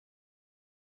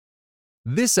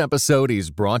This episode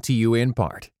is brought to you in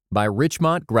part by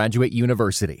Richmont Graduate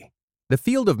University. The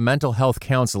field of mental health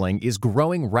counseling is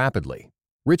growing rapidly.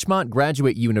 Richmont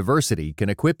Graduate University can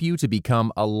equip you to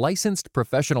become a licensed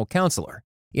professional counselor,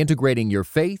 integrating your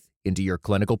faith into your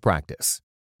clinical practice.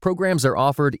 Programs are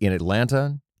offered in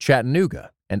Atlanta,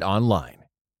 Chattanooga, and online.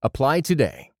 Apply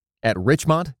today at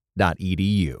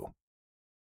richmont.edu.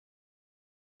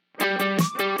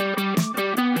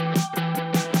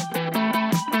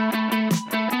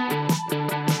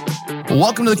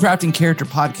 Welcome to the Crafting Character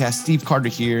Podcast. Steve Carter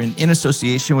here, and in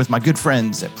association with my good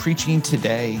friends at Preaching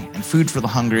Today and Food for the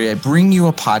Hungry, I bring you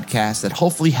a podcast that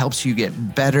hopefully helps you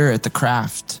get better at the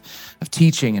craft of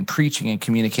teaching and preaching and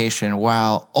communication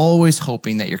while always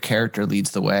hoping that your character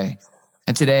leads the way.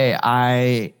 And today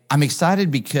I'm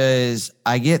excited because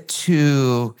I get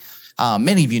to,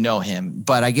 many of you know him,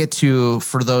 but I get to,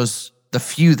 for the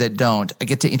few that don't, I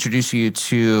get to introduce you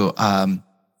to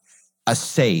a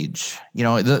sage. You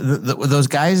know, those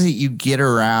guys that you get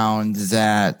around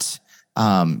that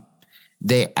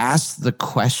they ask the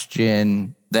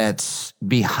question that's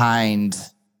behind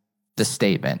the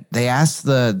statement. They ask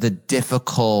the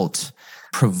difficult,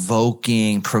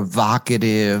 provoking,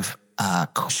 provocative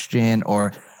question,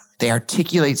 or they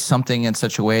articulate something in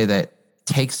such a way that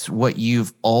takes what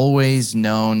you've always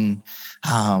known,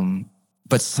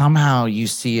 but somehow you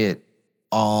see it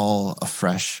all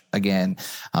afresh again.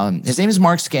 His name is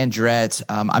Mark Scandrette.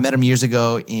 I met him years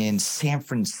ago in San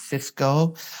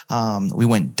Francisco. We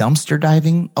went dumpster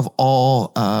diving of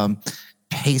all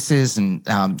paces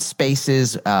and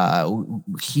spaces.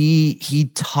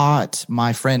 He taught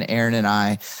my friend Aaron and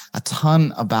I a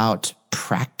ton about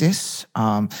practice,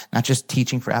 not just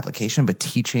teaching for application, but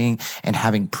teaching and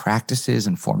having practices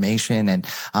and formation. And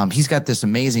he's got this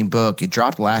amazing book. It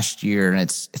dropped last year, and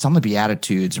it's on the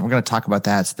Beatitudes. And we're going to talk about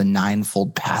that. It's the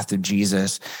ninefold path of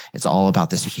Jesus. It's all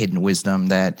about this hidden wisdom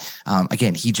that,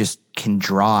 again, he just can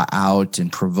draw out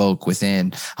and provoke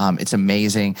within. It's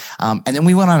amazing. And then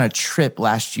we went on a trip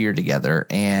last year together,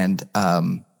 and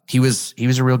he was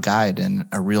a real guide and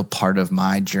a real part of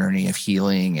my journey of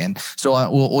healing. And so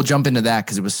we'll jump into that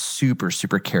because it was super,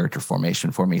 super character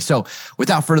formation for me. So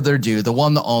without further ado, the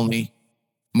one, the only,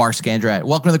 Mark Scandrette.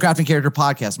 Welcome to the Crafting Character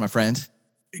Podcast, my friend.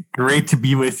 Great to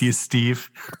be with you,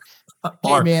 Steve.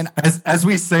 Hey, man. As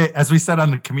we said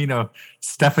on the Camino,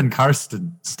 Stephen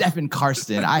Karsten.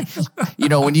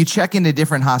 When you check into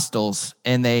different hostels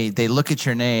and they look at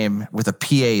your name with a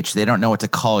PH, they don't know what to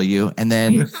call you. And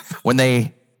then when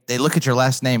they look at your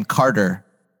last name, Carter,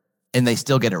 and they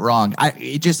still get it wrong,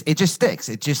 it just sticks.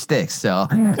 It just sticks. So,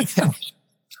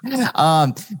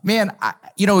 man,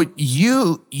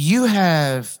 you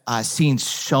have seen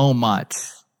so much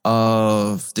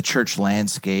of the church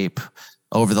landscape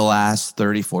over the last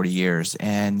 30, 40 years.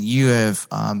 And you have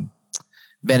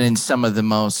been in some of the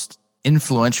most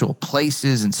influential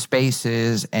places and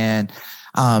spaces. And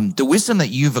the wisdom that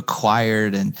you've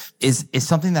acquired and is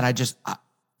something that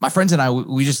my friends and I,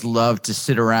 we just love to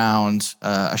sit around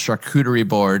a charcuterie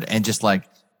board and just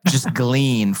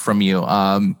glean from you.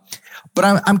 But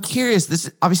I'm curious, this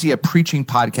is obviously a preaching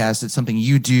podcast. It's something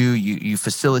you do, you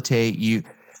facilitate,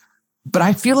 but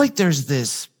I feel like there's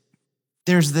this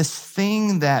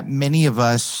thing that many of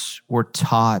us were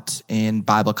taught in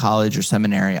Bible college or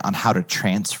seminary on how to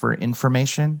transfer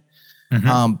information,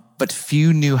 but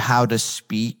few knew how to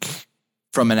speak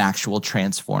from an actual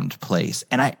transformed place.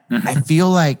 And I feel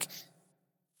like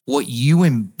what you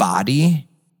embody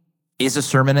is a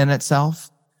sermon in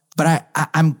itself, but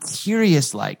I'm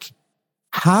curious,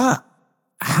 how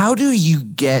do you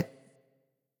get,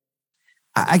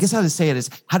 I guess how to say it is,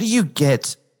 how do you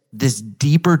get this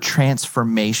deeper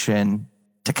transformation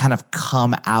to kind of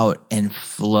come out and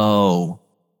flow,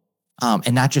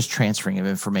 and not just transferring of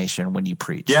information when you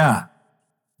preach? Yeah.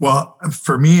 Well,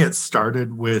 for me, it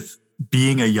started with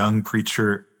being a young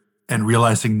preacher and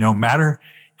realizing no matter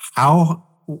how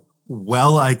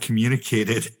well I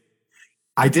communicated,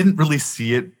 I didn't really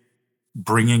see it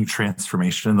bringing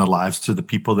transformation in the lives to the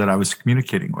people that I was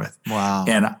communicating with. Wow.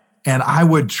 And I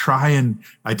would try, and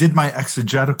I did my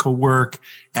exegetical work,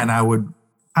 and I would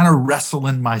kind of wrestle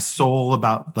in my soul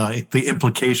about the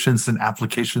implications and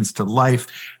applications to life.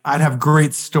 I'd have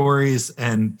great stories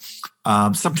and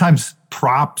sometimes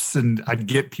props, and I'd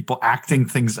get people acting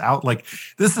things out. Like,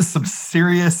 this is some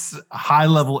serious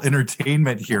high-level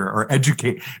entertainment here, or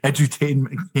edutainment.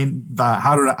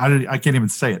 I can't even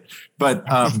say it. But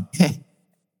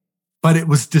it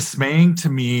was dismaying to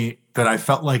me that I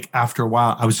felt like after a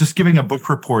while, I was just giving a book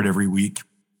report every week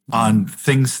on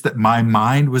things that my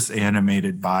mind was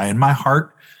animated by and my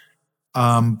heart,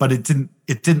 but it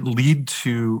didn't lead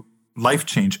to life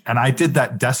change. And I did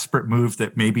that desperate move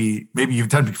that maybe you've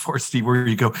done before, Steve, where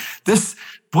you go,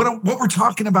 what we're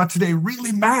talking about today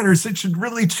really matters. It should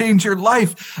really change your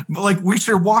life. Like, we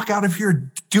should walk out of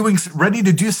here ready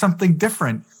to do something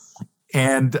different.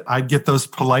 And I'd get those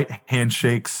polite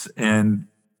handshakes and,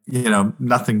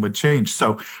 nothing would change.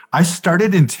 So I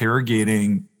started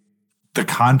interrogating the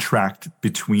contract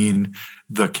between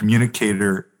the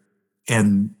communicator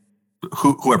and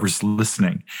whoever's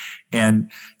listening.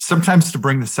 And sometimes to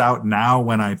bring this out now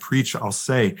when I preach, I'll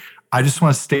say, I just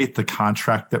want to state the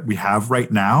contract that we have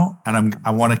right now. And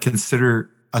I want to consider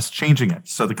us changing it.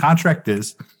 So the contract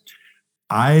is,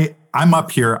 I'm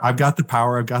up here. I've got the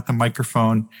power. I've got the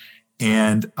microphone.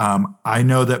 And I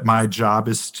know that my job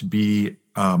is to be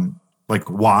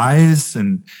wise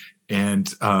and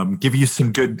give you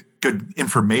some good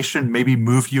information, maybe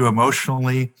move you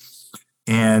emotionally,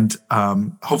 and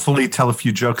hopefully tell a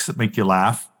few jokes that make you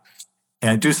laugh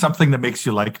and do something that makes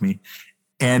you like me.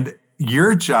 And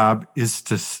your job is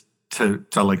to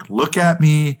look at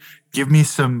me, give me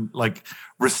some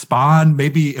respond,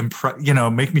 maybe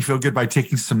make me feel good by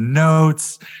taking some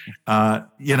notes,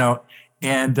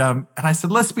 And I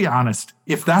said, let's be honest.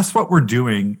 If that's what we're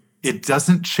doing, it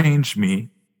doesn't change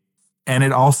me, and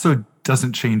it also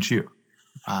doesn't change you.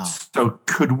 Wow. So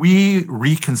could we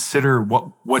reconsider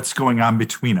what's going on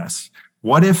between us?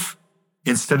 What if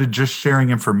instead of just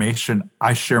sharing information,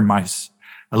 I share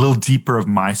a little deeper of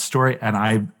my story, and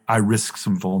I risk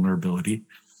some vulnerability?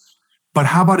 But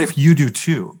how about if you do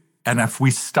too? And if we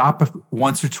stop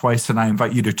once or twice and I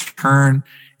invite you to turn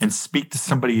and speak to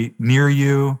somebody near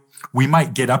you, we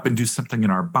might get up and do something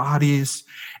in our bodies.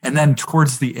 And then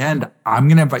towards the end, I'm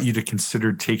going to invite you to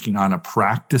consider taking on a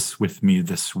practice with me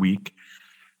this week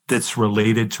that's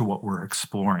related to what we're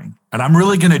exploring. And I'm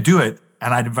really going to do it.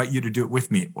 And I'd invite you to do it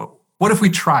with me. Well, what if we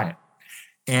try it?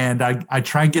 And I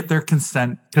try and get their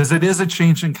consent, because it is a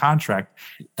change in contract.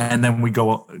 And then we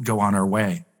go on our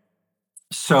way.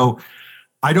 So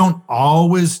I don't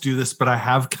always do this, but I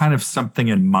have kind of something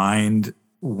in mind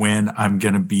when I'm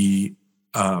going to be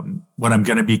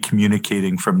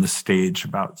communicating from the stage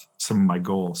about some of my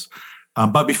goals.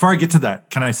 But before I get to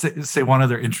that, can I say one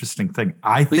other interesting thing?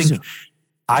 I think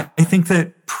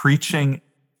that preaching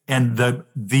and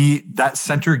that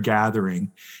center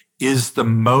gathering is the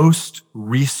most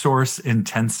resource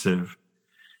intensive,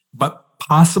 but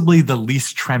possibly the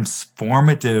least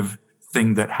transformative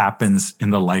thing that happens in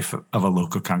the life of a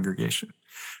local congregation.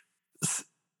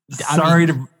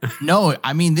 No,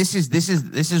 I mean, this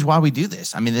is why we do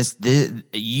this. I mean,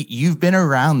 you've been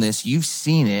around this, you've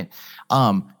seen it.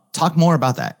 Talk more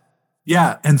about that.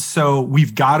 Yeah. And so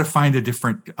we've got to find a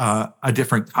different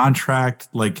contract,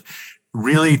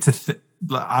 really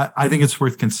I think it's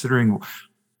worth considering,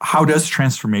 how does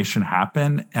transformation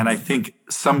happen? And I think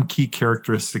some key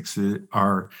characteristics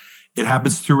are, it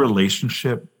happens through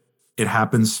relationship. It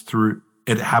happens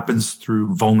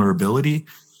through vulnerability.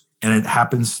 And it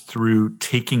happens through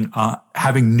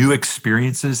having new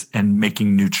experiences and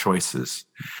making new choices.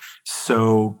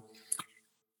 So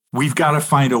we've got to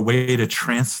find a way to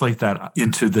translate that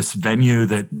into this venue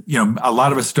that, a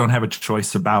lot of us don't have a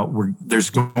choice about. There's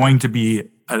going to be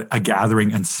a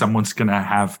gathering and someone's going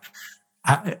to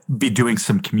be doing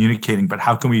some communicating, but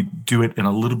how can we do it in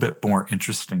a little bit more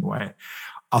interesting way?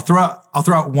 I'll throw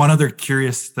out one other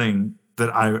curious thing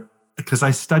because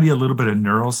I study a little bit of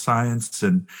neuroscience,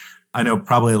 and I know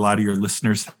probably a lot of your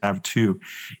listeners have too.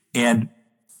 And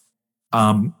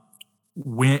have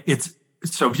you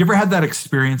ever had that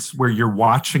experience where you're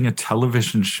watching a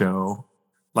television show,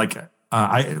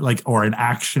 or an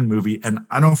action movie, and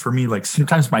I know for me,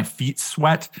 sometimes my feet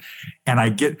sweat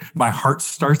and my heart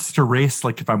starts to race,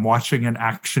 if I'm watching an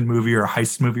action movie or a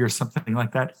heist movie or something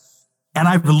like that. And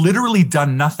I've literally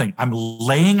done nothing. I'm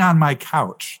laying on my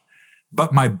couch,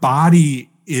 but my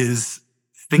body is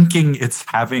thinking it's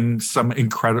having some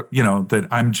incredible, that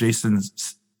I'm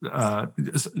Jason's,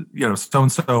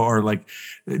 so-and-so, or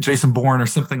Jason Bourne or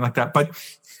something like that. But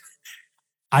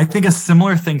I think a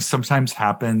similar thing sometimes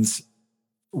happens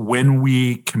when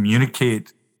we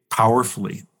communicate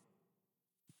powerfully.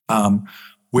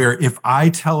 Where if I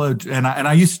tell and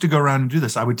I used to go around and do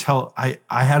this, I would tell, I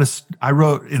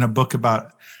wrote in a book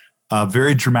about a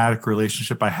very dramatic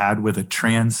relationship I had with a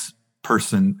trans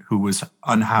person who was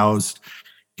unhoused,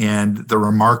 and the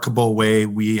remarkable way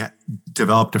we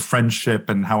developed a friendship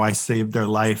and how I saved their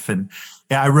life. And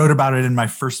I wrote about it in my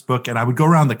first book, and I would go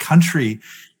around the country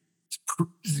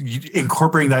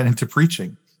incorporating that into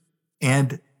preaching.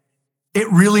 And it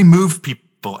really moved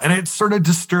people, and it sort of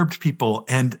disturbed people.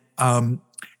 And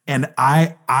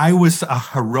I was a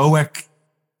heroic,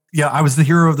 I was the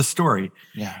hero of the story.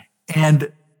 Yeah.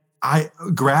 And I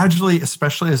gradually,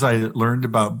 especially as I learned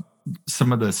about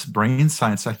some of this brain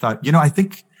science, I thought, I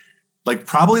think like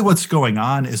probably what's going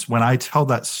on is when I tell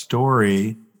that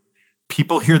story,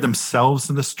 people hear themselves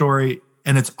in the story,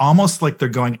 and it's almost like they're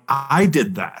going, I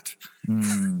did that.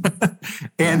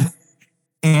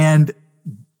 And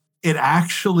it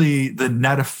actually, the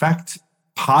net effect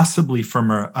possibly from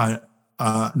a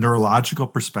neurological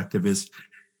perspective is,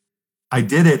 I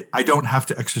did it. I don't have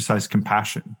to exercise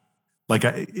compassion. Like,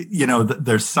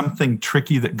 there's something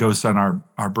tricky that goes on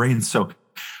our brains. So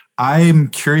I'm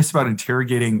curious about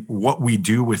interrogating what we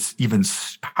do with even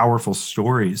powerful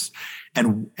stories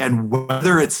and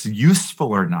whether it's useful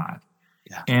or not.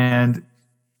 Yeah. And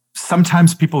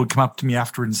sometimes people would come up to me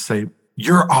afterward and say,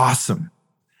 "You're awesome."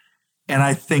 And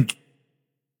I think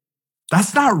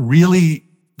that's not really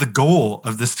the goal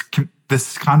of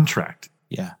this contract.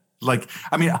 Yeah. Like,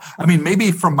 I mean,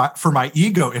 maybe for my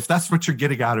ego, if that's what you're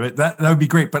getting out of it, that would be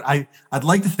great. But I'd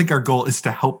like to think our goal is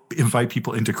to help invite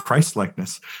people into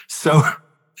Christ-likeness. So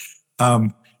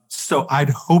I'd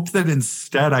hope that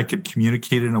instead I could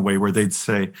communicate in a way where they'd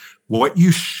say, what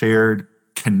you shared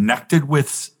connected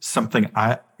with something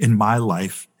in my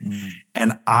life,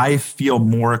 and I feel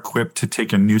more equipped to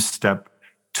take a new step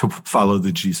to follow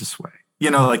the Jesus way.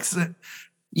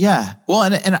 Yeah. Well,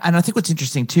 and I think what's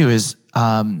interesting too is,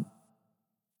 I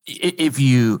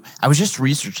was just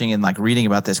researching and like reading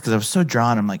about this because I was so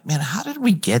drawn. I'm like, man, how did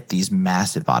we get these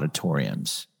massive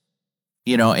auditoriums?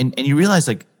 And you realize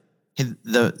like in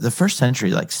the first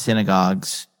century, like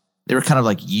synagogues, they were kind of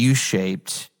like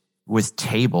U-shaped with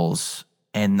tables,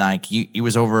 and like it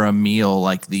was over a meal,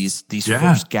 like these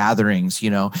first gatherings,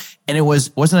 and it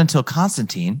wasn't until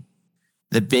Constantine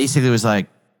that basically was like,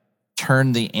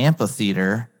 turn the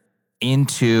amphitheater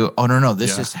into, oh, no,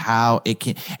 this is how it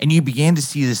can. And you began to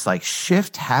see this like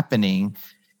shift happening,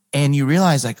 and you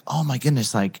realize like, oh my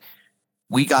goodness, like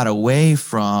we got away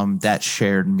from that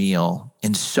shared meal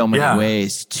in so many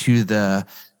ways to the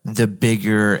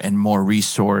bigger and more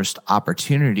resourced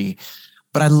opportunity.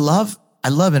 But I love,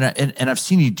 and I've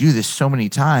seen you do this so many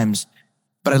times,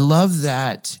 but I love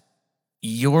that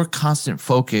your constant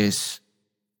focus,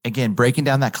 again, breaking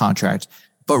down that contract,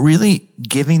 but really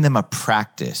giving them a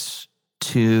practice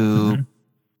to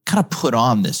kind of put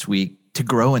on this week to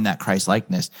grow in that Christ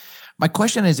likeness. My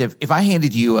question is, if I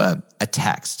handed you a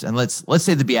text, and let's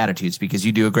say the Beatitudes, because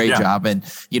you do a great job, and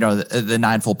the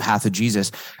ninefold path of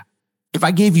Jesus. If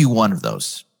I gave you one of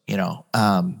those,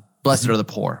 blessed are the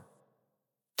poor,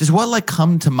 does what like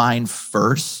come to mind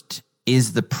first?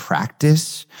 Is the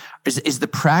practice? Is the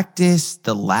practice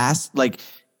the last? Like,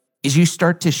 as you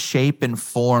start to shape and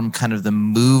form kind of the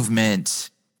movement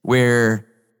where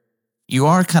you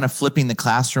are kind of flipping the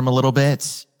classroom a little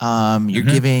bit. You're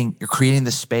creating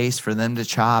the space for them to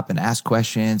chop and ask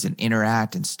questions and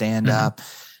interact and stand up.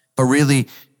 But really,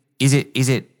 is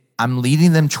it, I'm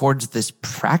leading them towards this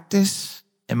practice?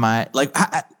 Am I like,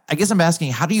 I guess I'm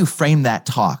asking, how do you frame that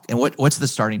talk, and what's the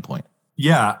starting point?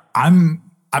 Yeah,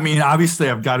 obviously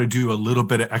I've got to do a little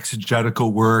bit of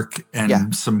exegetical work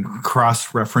and some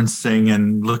cross-referencing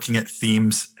and looking at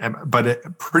themes.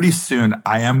 But pretty soon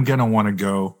I am going to want to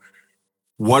go,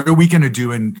 what are we going to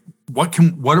do? And what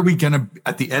are we going to,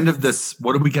 at the end of this,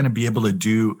 what are we going to be able to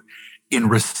do in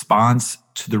response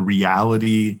to the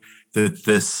reality that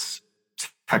this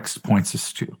text points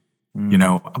us to?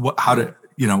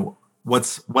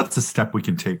 What's the step we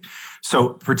can take? So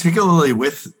particularly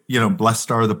with,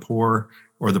 blessed are the poor,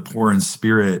 or the poor in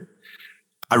spirit,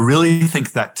 I really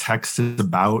think that text is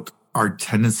about our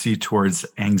tendency towards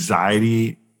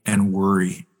anxiety and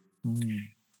worry.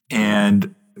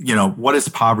 And, what is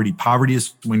poverty? Poverty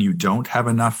is when you don't have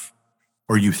enough,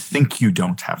 or you think you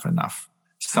don't have enough.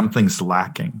 Something's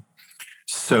lacking.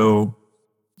 So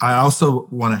I also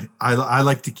I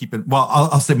like to keep it, well,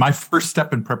 I'll say my first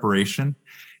step in preparation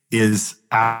is,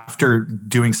 after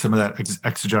doing some of that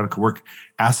exegetical work,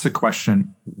 ask the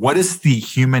question, what is the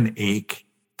human ache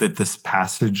that this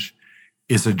passage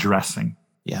is addressing?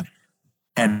 Yeah.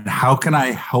 And how can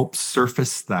I help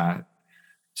surface that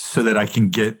so that I can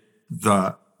get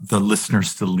the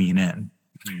listeners to lean in?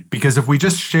 Because if we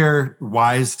just share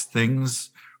wise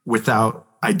things without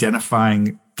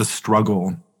identifying the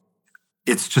struggle,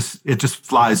 it just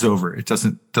flies over. It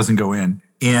doesn't go in.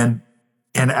 And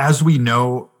as we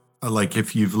know, like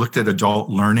if you've looked at adult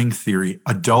learning theory,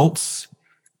 adults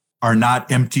are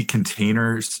not empty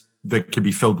containers that can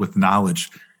be filled with knowledge.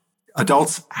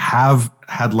 Adults have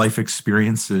had life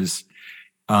experiences.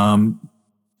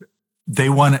 They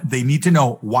need to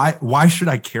know, why should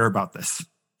I care about this?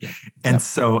 And Yep.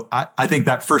 so I think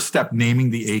that first step, naming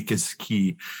the ache, is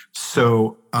key.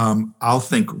 So I'll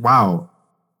think, wow,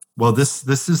 well, this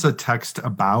is a text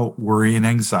about worry and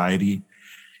anxiety.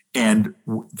 And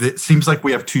it seems like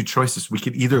we have two choices. We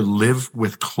could either live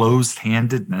with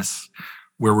closed-handedness,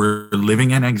 where we're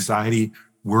living in anxiety,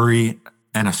 worry,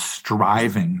 and a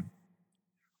striving,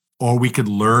 or we could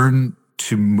learn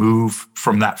to move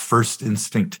from that first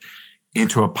instinct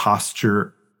into a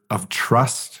posture of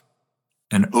trust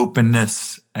and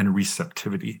openness and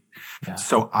receptivity. Yeah.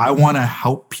 So I want to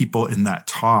help people in that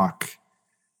talk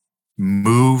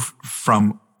move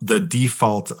from the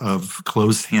default of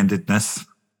closed-handedness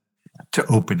to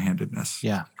open-handedness.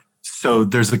 Yeah. So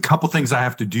there's a couple things I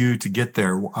have to do to get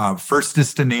there. First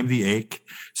is to name the ache.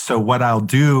 So what I'll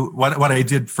do, what I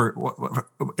did for,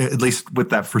 at least with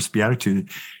that first beatitude,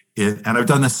 and I've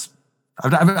done this,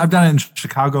 I've done it in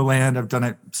Chicagoland, I've done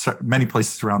it many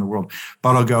places around the world,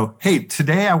 but I'll go, hey,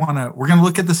 today we're going to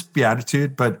look at this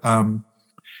beatitude, but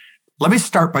let me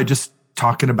start by just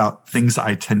talking about things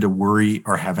I tend to worry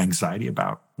or have anxiety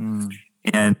about.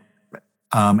 And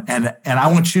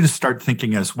I want you to start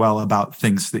thinking as well about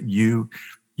things that you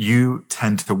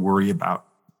tend to worry about.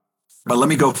 But let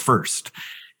me go first.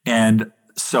 And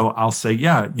so I'll say,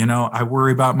 yeah, I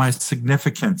worry about my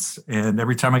significance. And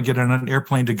every time I get on an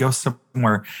airplane to go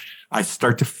somewhere, I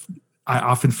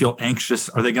often feel anxious.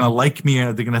 Are they going to like me?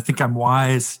 Are they going to think I'm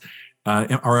wise?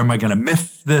 Or am I going to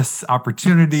miss this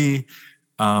opportunity?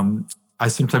 I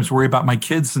sometimes worry about my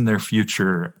kids and their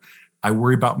future. I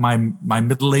worry about my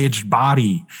middle-aged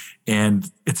body,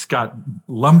 and it's got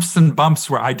lumps and bumps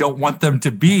where I don't want them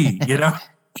to be,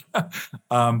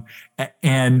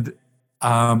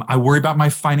 I worry about my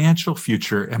financial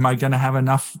future. Am I going to have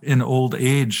enough in old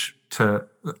age to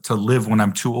live when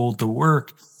I'm too old to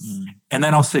work? And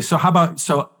then I'll say, so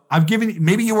I've given,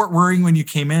 maybe you weren't worrying when you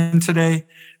came in today,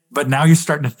 but now you're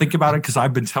starting to think about it because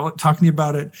I've been talking to you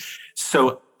about it.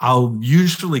 So I'll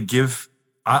usually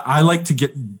I like to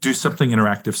do something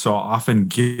interactive. So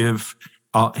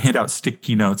I'll hand out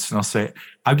sticky notes and I'll say,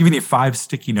 I've given you 5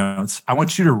 sticky notes. I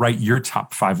want you to write your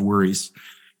top 5 worries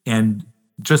and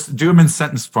just do them in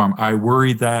sentence form. I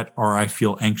worry that, or I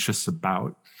feel anxious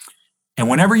about. And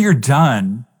whenever you're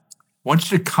done, I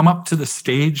want you to come up to the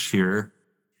stage here,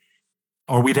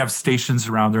 or we'd have stations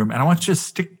around the room. And I want you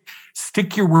to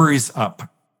stick your worries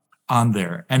up on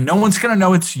there. And no one's going to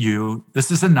know it's you.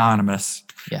 This is anonymous.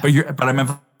 Yeah. But I'm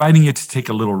inviting you to take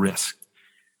a little risk.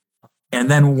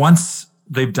 And then once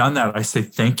they've done that, I say,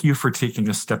 thank you for taking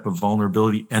a step of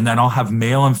vulnerability. And then I'll have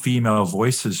male and female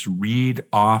voices read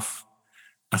off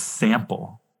a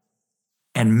sample.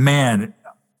 And man,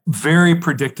 very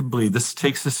predictably, this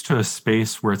takes us to a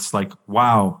space where it's like,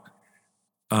 wow,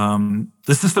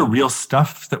 this is the real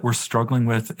stuff that we're struggling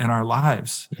with in our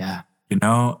lives. Yeah.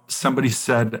 Somebody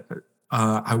said,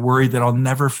 I worry that I'll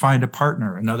never find a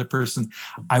partner. Another person,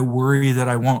 I worry that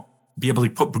I won't be able to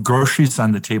put groceries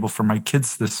on the table for my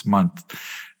kids this month,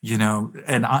 and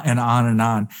on and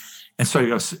on. And so he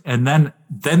goes, and then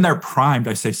they're primed.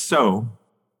 I say, so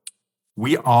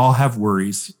we all have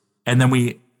worries. And then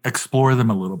we explore them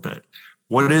a little bit.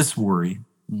 What is worry?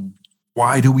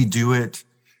 Why do we do it?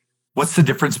 What's the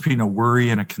difference between a worry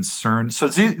and a concern? So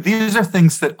these are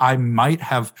things that I might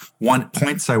have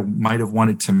points I might have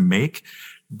wanted to make,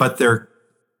 but they're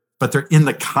in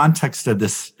the context of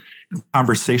this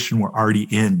conversation we're already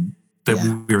in, that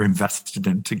we're invested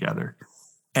in together.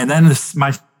 And then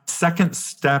my second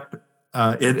step,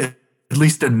 at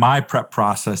least in my prep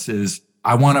process, is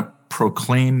I want to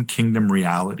proclaim kingdom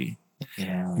reality.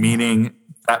 Yeah. Meaning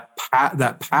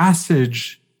that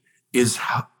passage is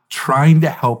trying to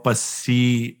help us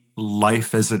see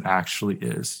life as it actually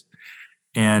is.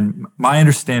 And my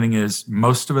understanding is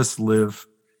most of us live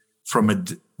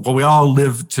we all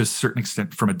live to a certain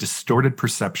extent from a distorted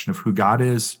perception of who God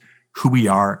is, who we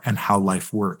are, and how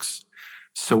life works.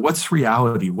 So what's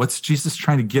reality? What's Jesus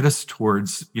trying to get us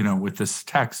towards, with this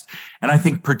text? And I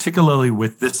think particularly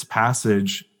with this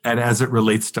passage, and as it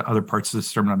relates to other parts of the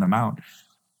Sermon on the Mount,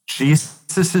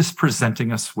 Jesus is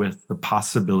presenting us with the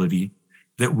possibility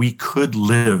that we could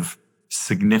live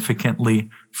significantly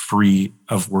free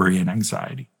of worry and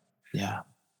anxiety. Yeah.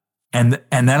 And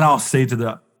then I'll say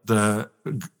to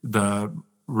the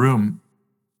room,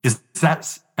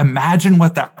 imagine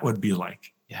what that would be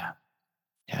like. Yeah.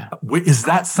 Yeah. Is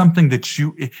that something that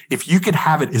if you could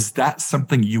have it, is that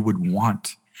something you would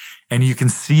want? And you can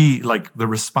see like the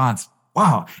response,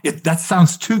 wow, that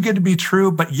sounds too good to be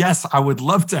true, but yes, I would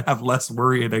love to have less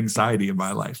worry and anxiety in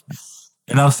my life.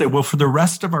 And I'll say, well, for the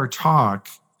rest of our talk,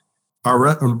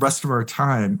 rest of our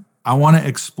time, I want to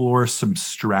explore some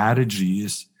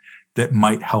strategies that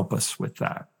might help us with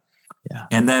that. Yeah.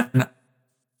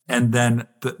 And then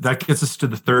that gets us to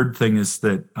the third thing is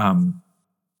that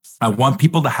I want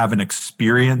people to have an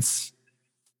experience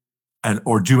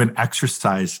or do an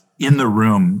exercise in the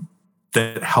room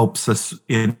that helps us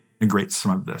integrate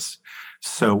some of this.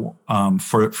 So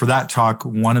for that talk,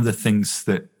 one of the things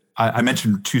that I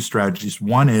mentioned 2 strategies.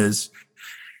 One is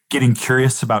getting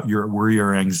curious about your worry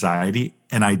or anxiety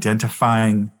and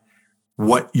identifying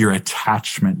what your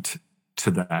attachment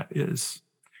to that is.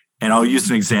 And I'll use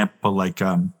an example like,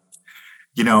 I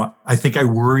think I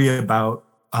worry about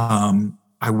how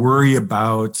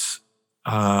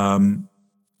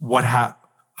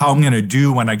I'm going to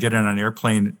do when I get in an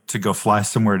airplane to go fly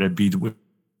somewhere to be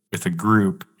with a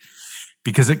group,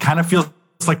 because it kind of feels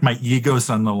like my ego's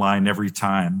on the line every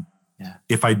time. Yeah.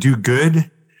 If I do good,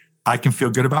 I can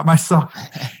feel good about myself.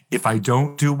 If I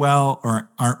don't do well or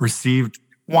aren't received,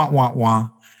 wah, wah, wah.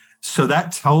 So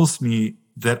that tells me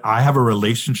that I have a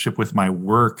relationship with my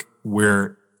work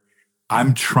where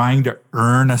I'm trying to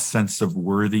earn a sense of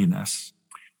worthiness.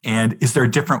 And is there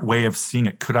a different way of seeing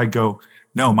it? Could I go,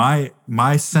 no,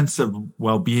 my sense of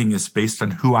well-being is based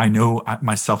on who I know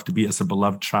myself to be as a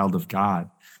beloved child of God.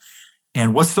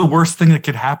 And what's the worst thing that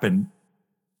could happen?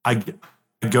 I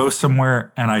go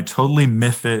somewhere and I totally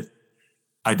miff it.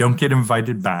 I don't get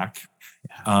invited back.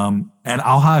 And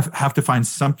I'll have to find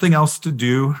something else to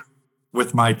do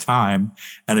with my time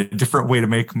and a different way to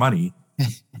make money.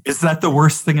 Is that the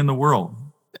worst thing in the world?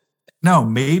 No,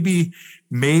 maybe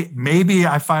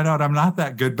I find out I'm not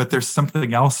that good, but there's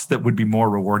something else that would be more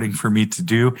rewarding for me to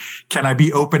do. Can I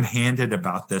be open-handed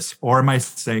about this? Or am I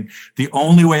saying the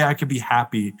only way I can be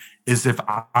happy is if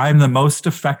I'm the most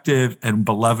effective and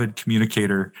beloved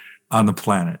communicator on the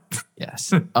planet?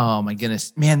 Yes. Oh my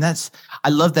goodness, man. I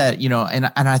love that,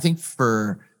 and I think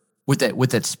what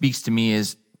that speaks to me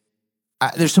is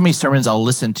there's so many sermons I'll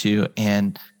listen to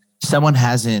and someone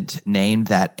hasn't named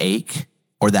that ache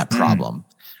or that problem.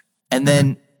 And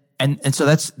then, and so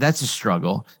that's a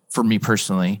struggle for me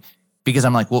personally, because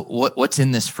I'm like, well, what's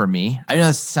in this for me? I know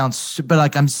that sounds, but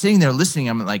like I'm sitting there listening.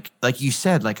 I'm like you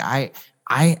said, like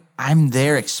I'm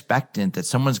there expectant that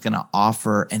someone's going to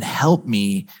offer and help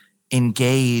me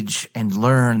engage and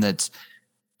learn. But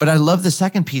I love the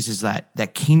second piece is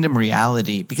that kingdom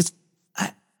reality, because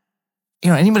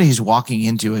anybody who's walking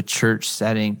into a church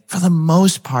setting, for the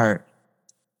most part,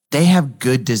 they have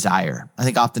good desire. I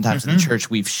think oftentimes in the church,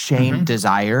 we've shamed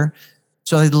desire.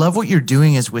 So I love what you're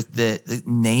doing is with the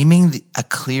naming a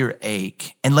clear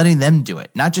ache and letting them do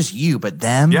it. Not just you, but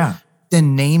them. Yeah.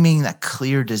 Then naming that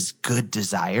clear good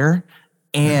desire.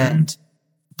 And,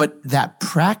 but that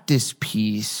practice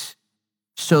piece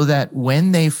so that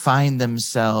when they find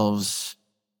themselves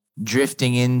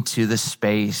drifting into the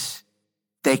space,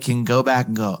 they can go back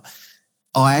and go,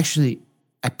 oh, actually,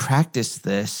 I practiced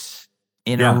this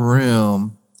in a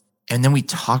room, and then we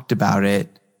talked about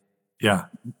it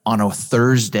on a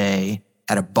Thursday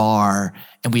at a bar,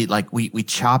 and we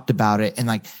chopped about it,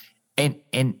 and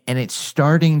and it's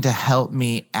starting to help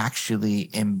me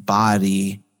actually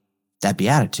embody that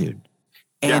beatitude.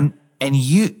 And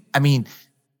you've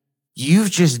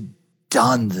just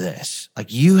done this.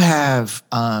 Like you have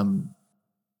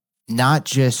not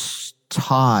just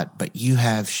taught, but you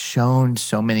have shown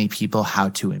so many people how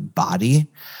to embody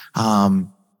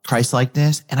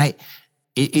Christ-likeness. And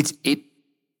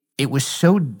it was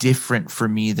so different for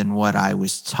me than what I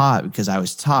was taught, because I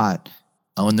was taught,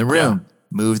 own the room,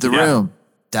 move the room,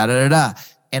 da, da, da, da.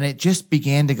 And it just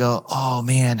began to go, oh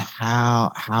man,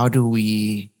 how do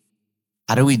we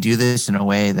do this in a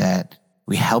way that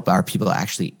we help our people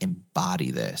actually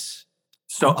embody this?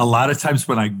 So a lot of times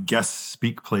when I guest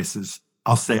speak places,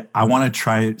 I'll say, I want to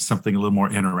try something a little more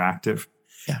interactive.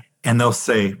 Yeah. And they'll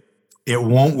say, it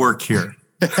won't work here.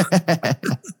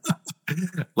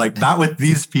 Like not with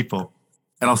these people.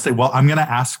 And I'll say, well, I'm going to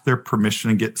ask their permission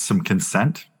and get some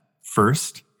consent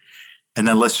first. And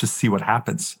then let's just see what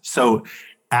happens. So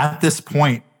at this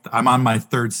point, I'm on my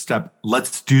third step.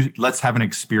 Let's have an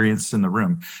experience in the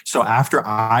room. So after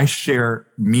I share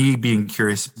me being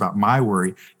curious about my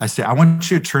worry, I say, I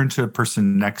want you to turn to a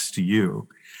person next to you.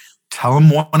 Tell them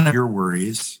one of your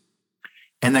worries,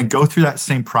 and then go through that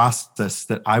same process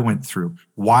that I went through.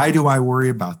 Why do I worry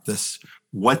about this?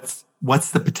 What's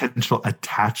the potential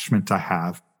attachment I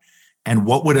have? And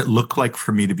what would it look like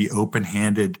for me to be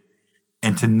open-handed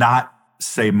and to not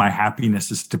say my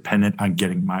happiness is dependent on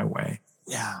getting my way?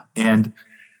 Yeah. And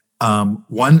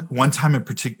one time in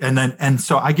particular, and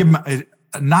so I give them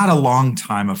not a long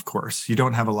time, of course. You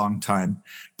don't have a long time,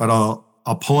 but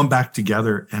I'll pull them back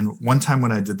together. And one time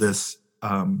when I did this,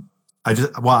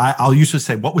 I'll usually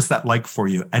say, what was that like for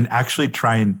you? And actually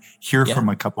try and hear from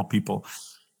a couple people.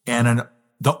 And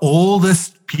the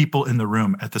oldest people in the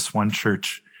room at this one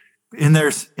church, in their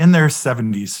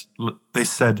 70s, they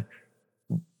said,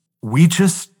 we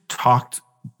just talked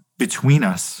between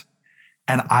us,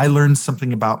 and I learned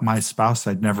something about my spouse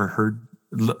I'd never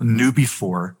knew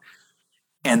before.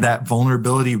 And that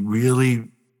vulnerability really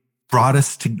brought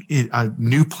us to a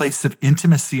new place of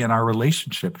intimacy in our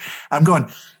relationship. I'm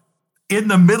going, in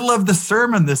the middle of the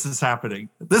sermon, this is happening.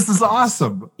 This is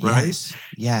awesome, right?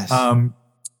 Yes.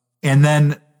 And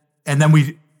then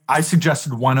I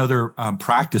suggested one other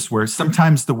practice where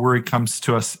sometimes the worry comes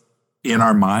to us in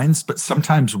our minds, but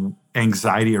sometimes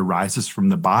anxiety arises from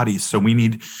the body. So we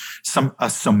need a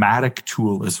somatic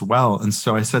tool as well. And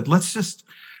so I said, let's just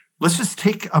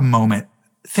take a moment,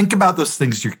 think about those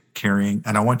things you're carrying.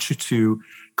 And I want you to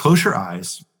close your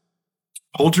eyes,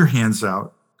 hold your hands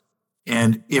out.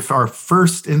 And if our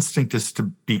first instinct is to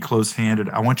be closed-handed,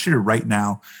 I want you to right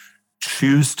now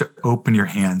choose to open your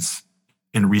hands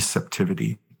in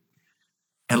receptivity.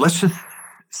 And let's just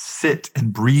sit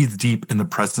and breathe deep in the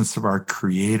presence of our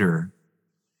Creator,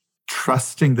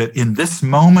 trusting that in this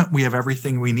moment we have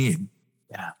everything we need.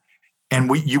 Yeah.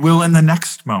 And you will in the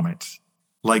next moment.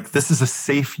 Like, this is a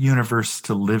safe universe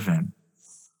to live in.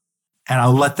 And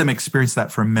I'll let them experience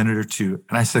that for a minute or two.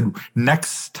 And I said,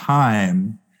 next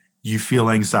time you feel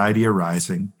anxiety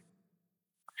arising,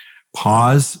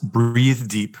 pause, breathe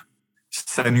deep,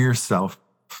 center yourself.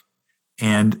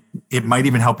 And it might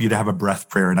even help you to have a breath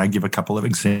prayer. And I give a couple of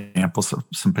examples of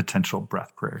some potential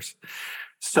breath prayers.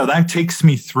 So that takes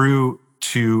me through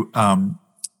to the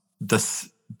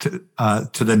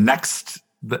next,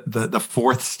 the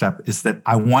fourth step is that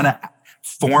I want to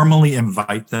formally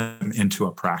invite them into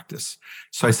a practice.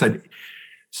 So I said,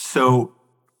 so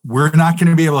we're not going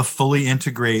to be able to fully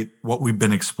integrate what we've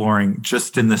been exploring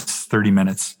just in this 30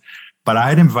 minutes, but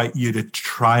I'd invite you to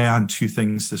try on two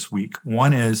things this week.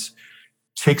 One is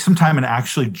take some time and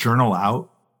actually journal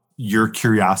out your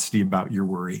curiosity about your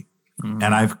worry. Mm-hmm.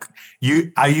 And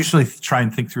I usually try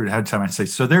and think through it ahead of time. I say,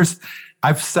 so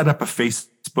I've set up a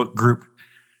Facebook group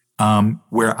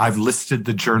where I've listed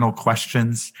the journal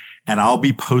questions, and I'll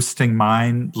be posting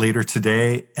mine later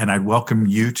today, and I'd welcome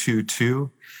you to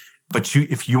too. But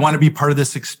if you want to be part of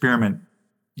this experiment,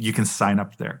 you can sign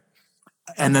up there.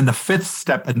 And then the fifth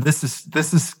step, and this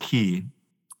is key,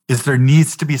 is there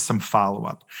needs to be some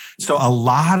follow-up. So a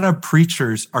lot of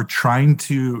preachers are trying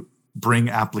to bring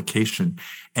application,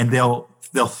 and they'll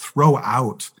throw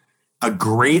out a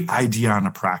great idea on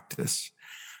a practice.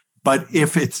 But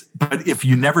if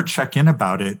you never check in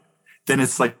about it, then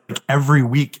it's like every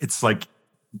week, it's like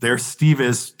there Steve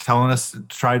is telling us to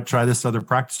try this other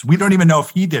practice. We don't even know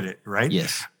if he did it, right?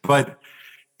 Yes.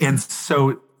 And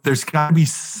so there's got to be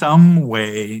some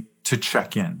way to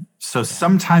check in. So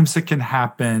sometimes it can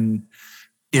happen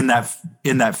in that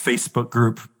Facebook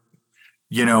group,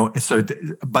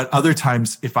 but other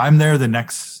times if I'm there the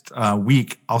next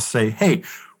week, I'll say, hey,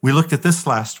 we looked at this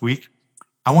last week.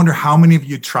 I wonder how many of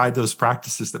you tried those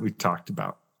practices that we talked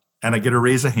about. And I get a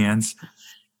raise of hands.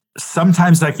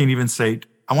 Sometimes I can even say,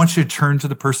 I want you to turn to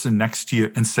the person next to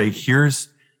you and say, here's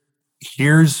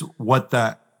what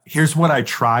I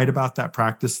tried about that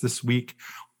practice this week.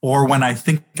 Or when I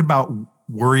think about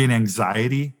worry and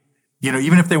anxiety,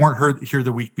 even if they weren't here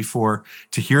the week before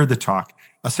to hear the talk,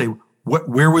 I'll say,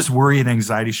 where was worry and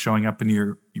anxiety showing up in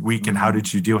your week, and how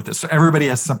did you deal with it? So everybody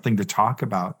has something to talk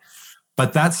about.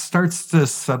 But that starts to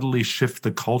subtly shift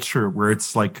the culture where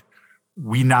it's like,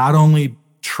 we not only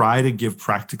try to give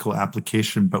practical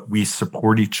application, but we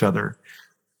support each other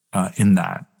in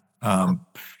that.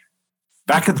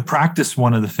 Back at the practice,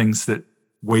 one of the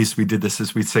ways we did this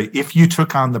is we'd say, if you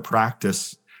took on the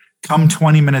practice, come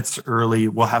 20 minutes early.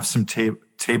 We'll have some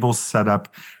tables set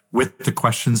up with the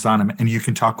questions on them, and you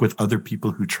can talk with other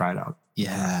people who tried out.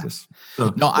 Yeah. So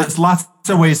there's lots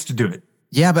of ways to do it.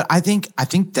 Yeah, but I think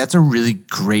that's a really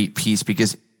great piece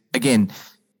because, again,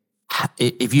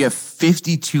 if you have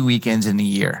 52 weekends in a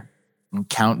year,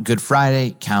 count Good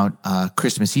Friday, count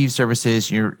Christmas Eve services,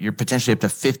 you're potentially up to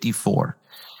 54.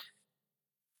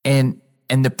 And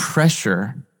the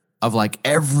pressure of like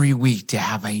every week to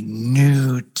have a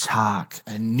new talk,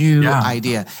 a new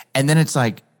idea. And then it's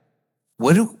like,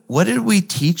 what did we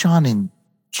teach on in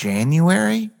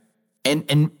January?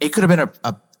 And it could have been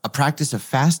a practice of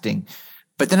fasting.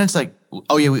 But then it's like,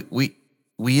 oh yeah, we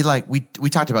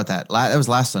talked about that. That was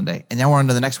last Sunday. And now we're on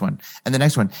to the next one and the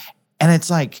next one. And it's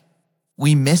like,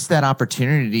 we miss that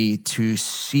opportunity to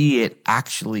see it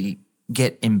actually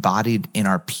get embodied in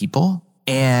our people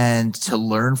and to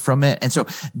learn from it. And so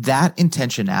that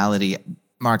intentionality,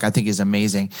 Mark, I think is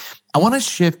amazing. I want to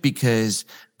shift because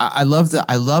I love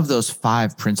those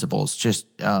 5 principles. Just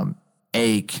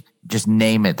ache, just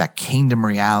name it, that kingdom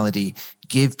reality,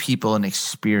 give people an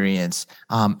experience,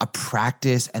 a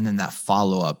practice, and then that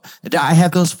follow-up. Did I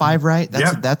have those 5 right?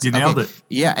 That's you nailed it.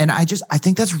 Yeah. And I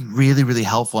think that's really, really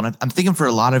helpful. And I'm thinking for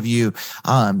a lot of you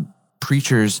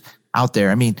preachers out there,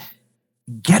 I mean,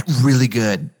 get really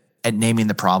good at naming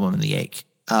the problem and the ache.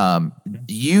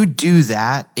 You do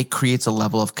that, it creates a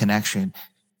level of connection,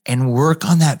 and work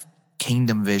on that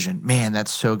kingdom vision. Man,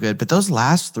 that's so good. But those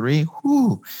last 3,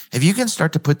 if you can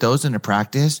start to put those into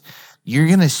practice, you're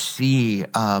going to see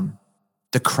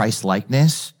the Christ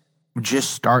likeness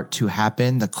just start to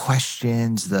happen. The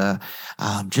questions, the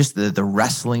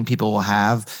wrestling people will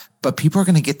have, but people are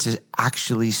going to get to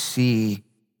actually see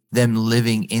them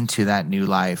living into that new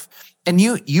life. And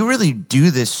you really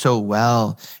do this so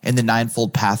well in the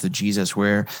 9-fold path of Jesus,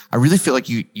 where I really feel like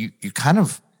you kind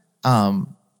of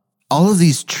all of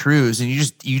these truths, and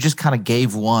you just kind of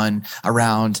gave one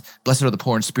around blessed are the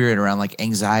poor in spirit, around like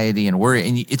anxiety and worry,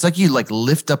 and it's like you like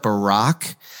lift up a rock,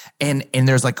 and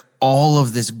there's like all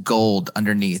of this gold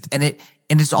underneath, and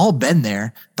it's all been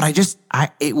there, but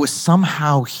it was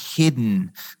somehow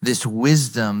hidden, this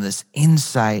wisdom, this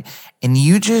insight, and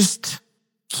you just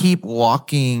keep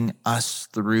walking us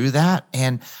through that.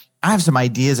 And I have some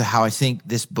ideas of how I think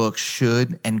this book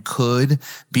should and could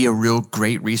be a real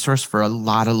great resource for a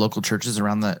lot of local churches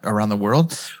around the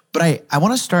world. But I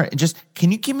want to start and just,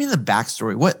 can you give me the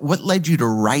backstory? What led you to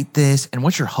write this, and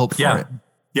what's your hope for it?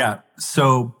 Yeah.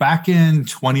 So back in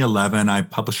 2011, I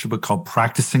published a book called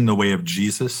Practicing the Way of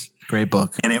Jesus. Great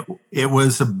book. And it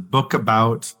was a book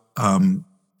about,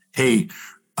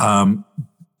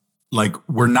 like,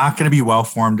 we're not going to be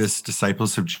well-formed as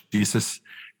disciples of Jesus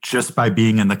just by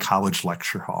being in the college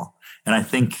lecture hall. And I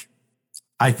think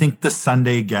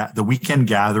the weekend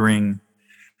gathering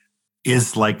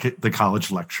is like the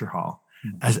college lecture hall.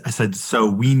 As I said, so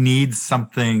we need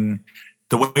something.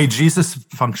 The way Jesus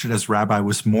functioned as rabbi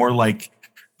was more like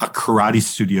a karate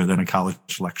studio than a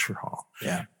college lecture hall.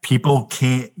 Yeah. People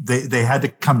they had to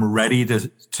come ready to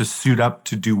suit up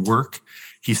to do work.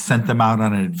 He sent them out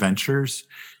on adventures.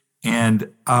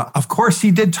 And of course,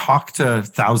 he did talk to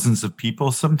thousands of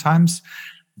people sometimes,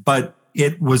 but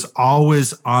it was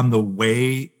always on the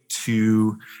way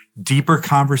to deeper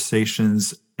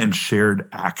conversations and shared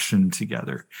action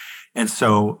together. And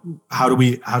so how do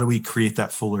we create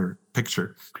that fuller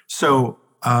picture? So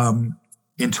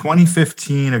in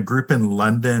 2015, a group in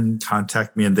London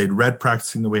contacted me, and they'd read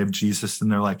Practicing the Way of Jesus,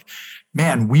 and they're like,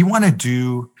 man, we want to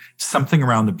do something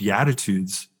around the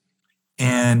Beatitudes.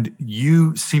 And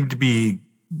you seem to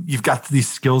you've got these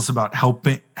skills about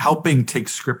helping take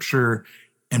scripture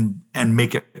and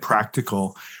make it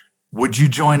practical. Would you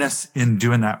join us in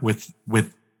doing that with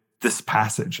this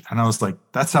passage? And I was like,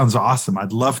 that sounds awesome.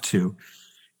 I'd love to.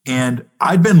 And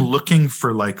I'd been looking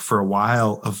for a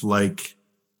while of like,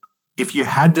 if you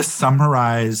had to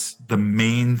summarize the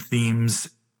main themes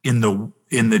in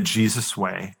the Jesus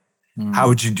way, how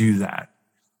would you do that?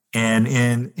 And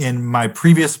in my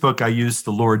previous book, I used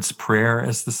the Lord's Prayer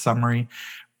as the summary,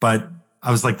 but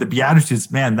I was like, the Beatitudes,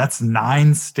 man, that's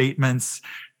 9 statements.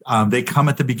 They come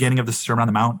at the beginning of the Sermon on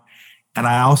the Mount. And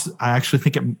I actually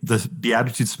think the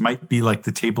Beatitudes might be like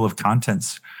the table of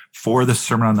contents for the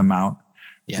Sermon on the Mount,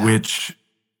 which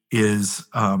is,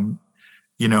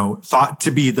 thought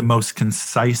to be the most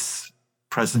concise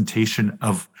presentation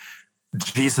of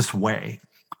Jesus' way.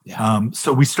 Yeah.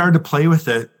 So we started to play with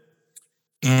it.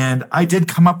 And I did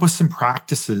come up with some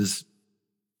practices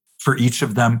for each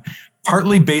of them,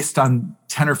 partly based on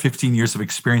 10 or 15 years of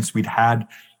experience we'd had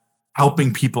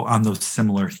helping people on those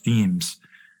similar themes.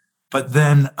 But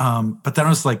then I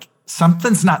was like,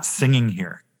 something's not singing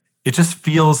here. It just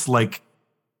feels like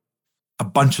a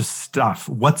bunch of stuff.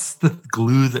 What's the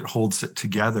glue that holds it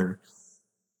together?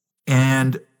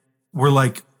 And we're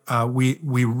like, we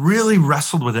really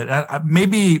wrestled with it.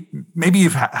 Maybe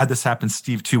you've had this happen,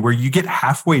 Steve, too, where you get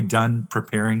halfway done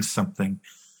preparing something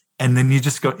and then you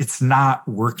just go, it's not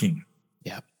working.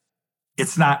 Yeah.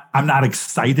 I'm not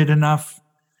excited enough.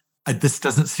 This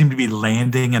doesn't seem to be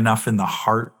landing enough in the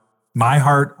heart, my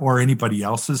heart or anybody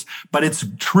else's, but it's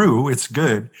true. It's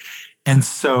good. And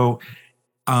so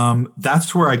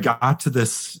that's where I got to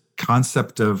this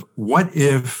concept of, what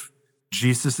if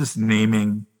Jesus is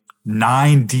naming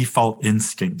 9 default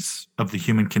instincts of the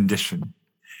human condition,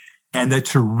 and that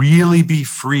to really be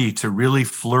free, to really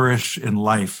flourish in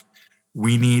life,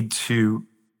 we need to,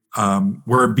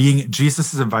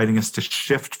 Jesus is inviting us to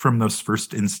shift from those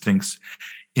first instincts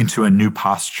into a new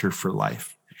posture for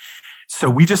life. So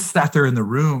we just sat there in the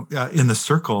room, in the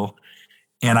circle,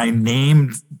 And I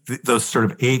named those sort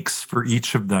of aches for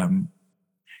each of them.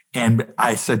 And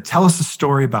I said, tell us a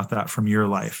story about that from your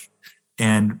life.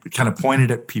 And kind of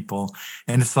pointed at people.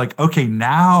 And it's like, okay,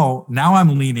 now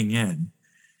I'm leaning in.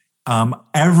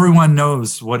 Everyone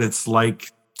knows what it's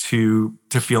like to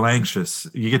feel anxious.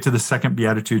 You get to the second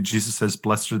beatitude, Jesus says,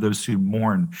 blessed are those who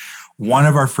mourn. One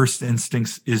of our first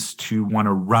instincts is to want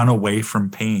to run away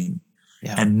from pain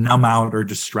and numb out or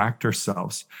distract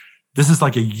ourselves. This is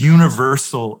like a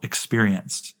universal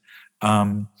experience.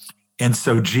 And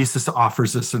so Jesus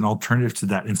offers us an alternative to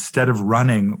that. Instead of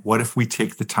running, what if we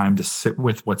take the time to sit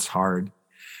with what's hard,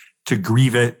 to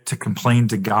grieve it, to complain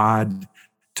to God,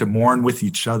 to mourn with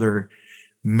each other?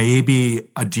 Maybe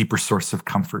a deeper source of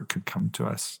comfort could come to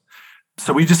us.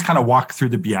 So we just kind of walked through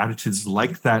the Beatitudes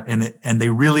like that, and they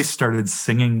really started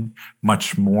singing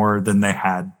much more than they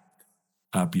had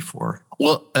before.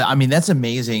 Well, I mean, that's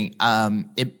amazing.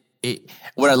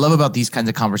 What I love about these kinds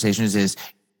of conversations is,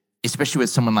 especially with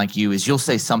someone like you, is you'll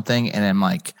say something and I'm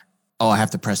like, oh, I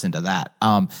have to press into that.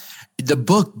 The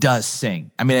book does sing.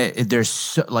 I mean, there's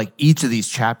so, like each of these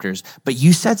chapters, but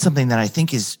you said something that I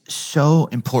think is so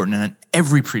important. And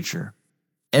every preacher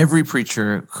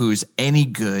who's any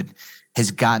good has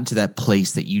gotten to that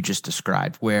place that you just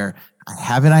described, where I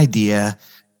have an idea.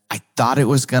 I thought it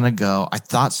was going to go. I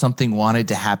thought something wanted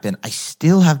to happen. I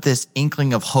still have this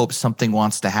inkling of hope. Something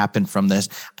wants to happen from this.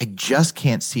 I just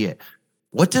can't see it.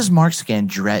 What does Mark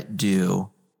Scandrette do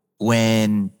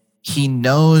when he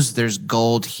knows there's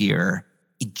gold here?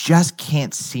 He just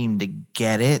can't seem to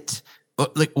get it.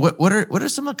 Like, what are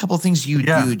some of a couple of things you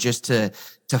do just to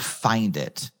find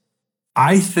it?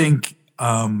 I think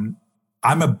I'm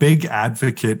a big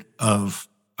advocate of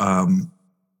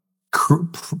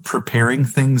preparing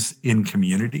things in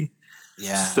community.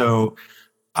 Yeah. So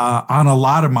on a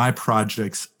lot of my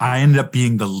projects, I end up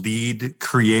being the lead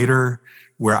creator,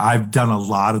 where I've done a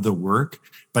lot of the work,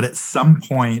 but at some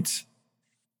point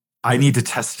I need to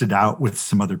test it out with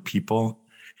some other people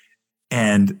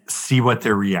and see what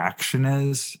their reaction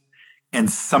is. And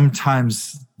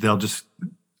sometimes they'll just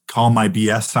call my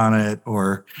BS on it,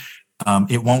 or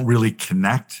it won't really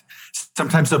connect.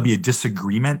 Sometimes there'll be a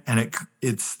disagreement, and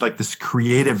it's like this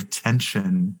creative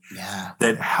tension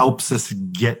that helps us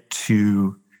get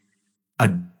to a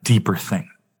deeper thing.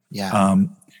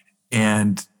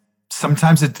 And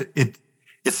sometimes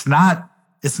it's not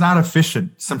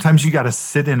efficient. Sometimes you got to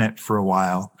sit in it for a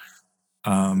while.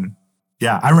 I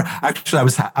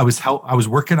was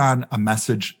working on a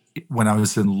message when I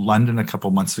was in London a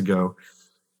couple months ago,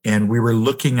 and we were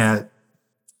looking at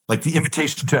like the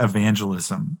invitation to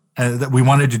evangelism, that we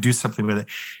wanted to do something with it.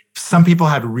 Some people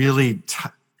had really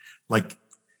like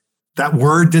that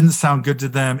word didn't sound good to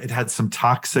them. It had some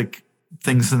toxic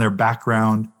things in their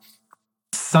background.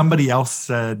 Somebody else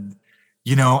said,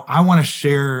 I want to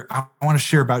share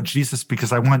about Jesus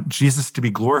because I want Jesus to be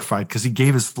glorified because he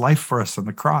gave his life for us on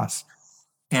the cross.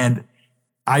 And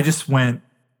I just went,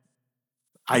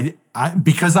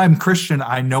 because I'm Christian,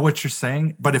 I know what you're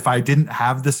saying, but if I didn't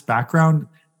have this background,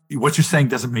 what you're saying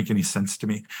doesn't make any sense to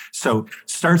me. So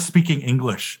start speaking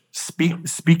English.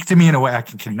 Speak to me in a way I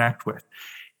can connect with.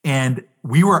 And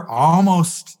we were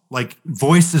almost like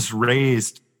voices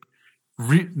raised,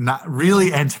 not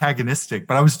really antagonistic,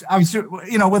 but I was, with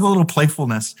a little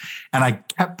playfulness, and I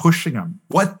kept pushing him.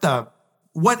 What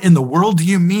in the world do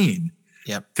you mean?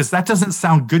 Yep. Because that doesn't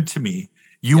sound good to me.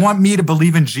 You want me to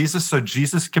believe in Jesus so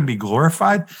Jesus can be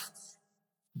glorified?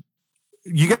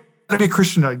 You got to be a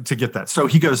Christian to get that. So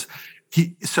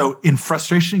so in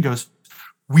frustration, he goes,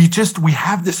 we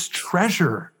have this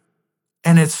treasure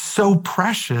and it's so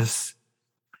precious.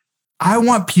 I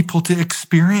want people to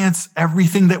experience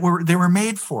everything that they were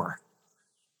made for.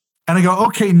 And I go,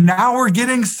 okay, now we're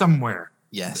getting somewhere.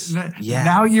 Yes. Yeah.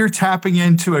 Now you're tapping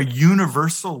into a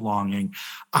universal longing.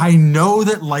 I know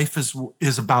that life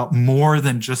is about more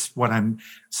than just what I'm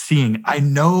seeing. I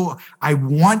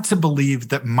want to believe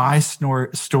that my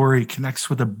story connects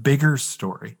with a bigger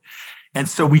story. And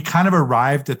so we kind of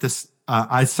arrived at this.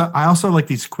 I also like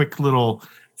these quick little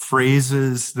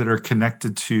phrases that are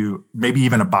connected to maybe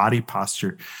even a body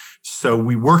posture. So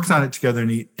we worked on it together,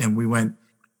 and we went,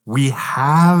 we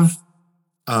have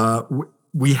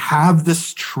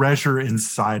this treasure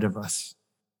inside of us.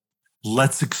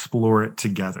 Let's explore it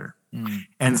together.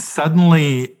 And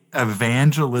suddenly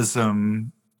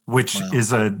evangelism, which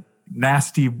is a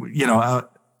nasty,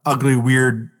 ugly,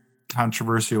 weird,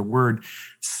 controversial word,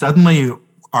 suddenly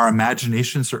our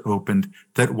imaginations are opened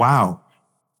that, wow,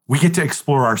 we get to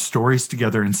explore our stories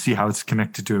together and see how it's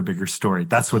connected to a bigger story.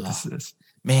 That's what this is.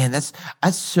 Man, that's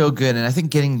so good. And I think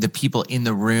getting the people in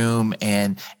the room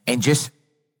and just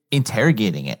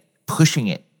interrogating it, pushing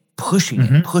it, pushing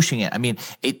it. I mean,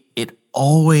 it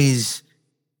always,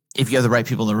 if you have the right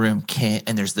people in the room,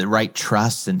 and there's the right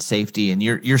trust and safety, and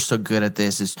you're so good at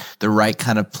this, is the right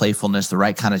kind of playfulness, the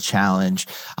right kind of challenge,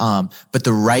 but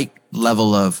the right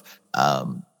level of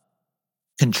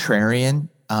contrarian,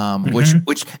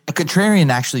 which a contrarian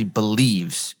actually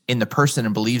believes in the person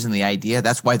and believes in the idea.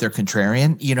 That's why they're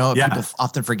contrarian. People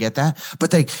often forget that,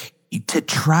 but to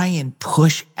try and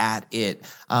push at it.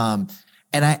 And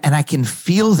I can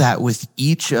feel that with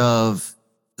each of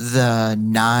the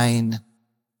 9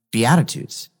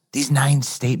 Beatitudes, these 9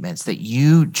 statements that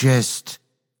you just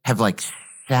have like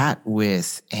sat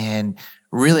with, and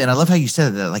really, and I love how you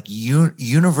said that, like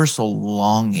universal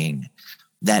longing,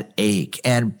 that ache.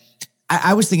 And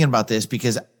I was thinking about this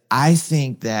because I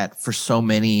think that for so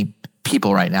many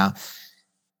people right now,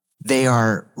 they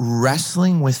are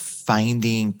wrestling with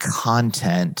finding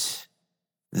content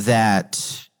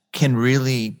that can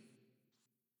really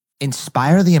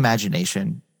inspire the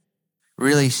imagination,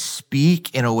 really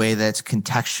speak in a way that's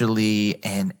contextually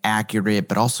and accurate,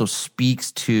 but also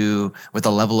speaks to with a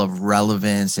level of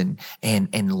relevance and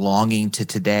longing to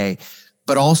today,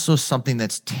 but also something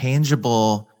that's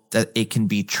tangible, that it can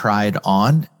be tried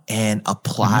on and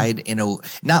applied in a,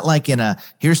 not like in a,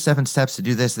 here's 7 steps to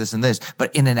do this, this, and this,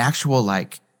 but in an actual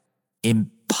like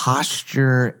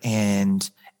imposture and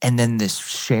then this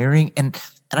sharing. And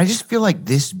I just feel like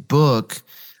this book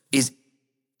is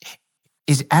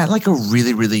at like a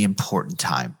really, really important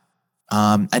time.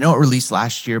 I know it released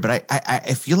last year, but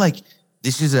I feel like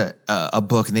this is a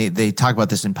book, and they talk about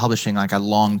this in publishing, like a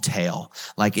long tail.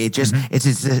 Like it just,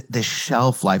 it's the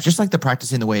shelf life, just like the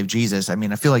Practicing the Way of Jesus. I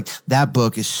mean, I feel like that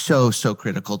book is so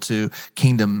critical to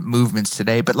kingdom movements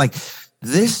today. But like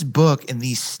this book and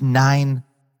these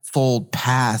 9-fold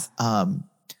path,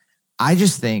 I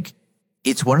just think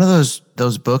it's one of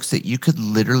those books that you could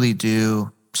literally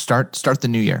do, start the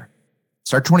new year,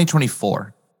 start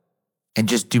 2024, and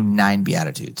just do 9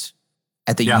 Beatitudes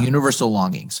at the universal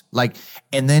longings. Like,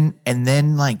 and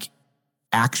then like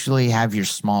actually have your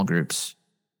small groups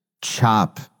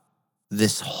chop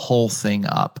this whole thing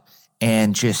up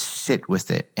and just sit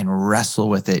with it and wrestle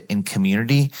with it in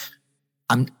community.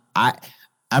 I'm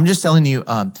just telling you,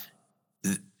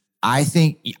 I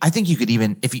think you could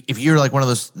even, if you're like one of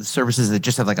those services that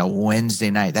just have like a Wednesday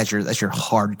night, that's your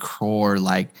hardcore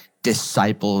like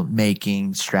disciple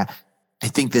making strat. I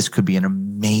think this could be an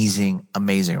amazing,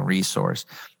 amazing resource.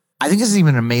 I think this is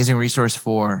even an amazing resource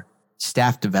for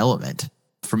staff development.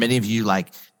 For many of you, like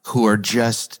who are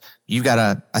just, you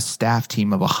got a staff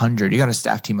team of 100, you got a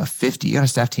staff team of 50, you got a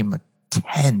staff team of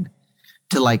 10,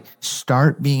 to like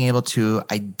start being able to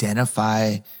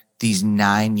identify these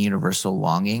 9 universal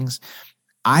longings.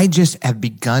 I just have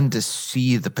begun to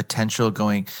see the potential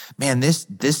going, man, this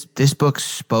book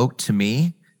spoke to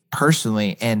me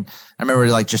personally. And I remember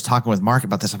like just talking with Mark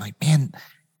about this. I'm like, man,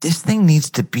 this thing needs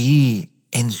to be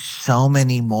in so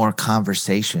many more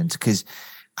conversations, because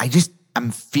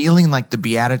I'm feeling like the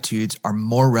Beatitudes are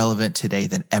more relevant today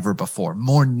than ever before,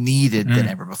 more needed than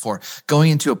ever before.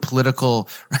 Going into a political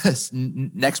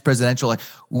next presidential, like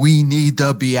we need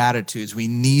the Beatitudes, we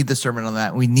need the sermon on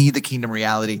that, we need the kingdom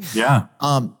reality. Yeah.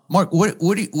 Mark, what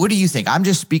do you think? I'm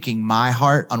just speaking my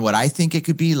heart on what I think it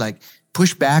could be. Like,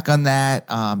 push back on that,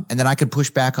 and then I could push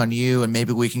back on you, and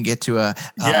maybe we can get to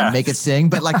make it sing.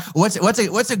 But like, what's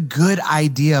a good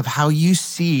idea of how you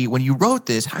see, when you wrote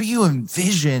this, how you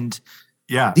envisioned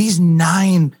these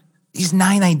nine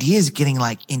ideas getting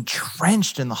like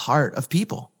entrenched in the heart of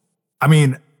people? I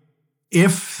mean,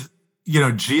 if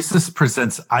Jesus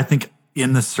presents, I think,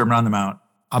 in the Sermon on the Mount,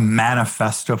 a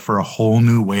manifesto for a whole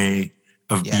new way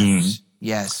of being.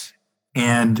 Yes.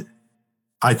 And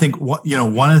I think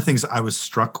one of the things I was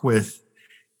struck with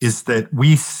is that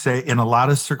we say, in a lot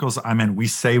of circles I'm in, we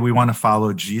say we want to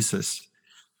follow Jesus,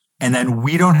 and then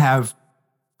we don't have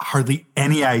hardly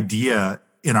any idea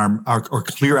in our or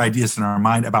clear ideas in our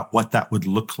mind about what that would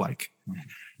look like,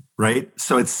 right?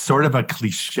 So it's sort of a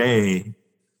cliche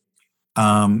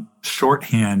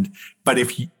shorthand, but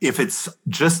if it's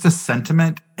just a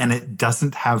sentiment and it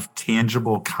doesn't have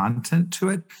tangible content to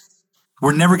it,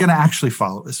 we're never going to actually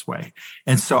follow this way.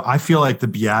 And so I feel like the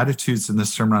Beatitudes in the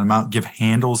Sermon on the Mount give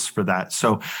handles for that.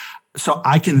 So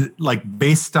I can, like,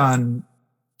 based on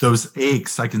those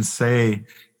aches, I can say,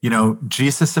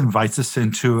 Jesus invites us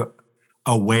into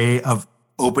a way of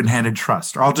open-handed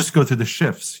trust. Or I'll just go through the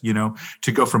shifts,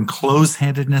 to go from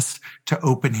closed-handedness to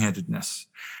open-handedness,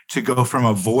 to go from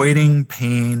avoiding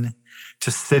pain to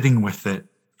sitting with it,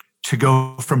 to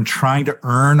go from trying to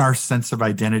earn our sense of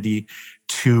identity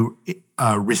to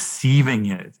receiving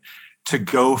it, to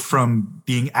go from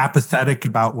being apathetic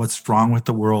about what's wrong with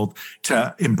the world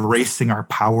to embracing our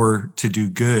power to do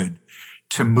good,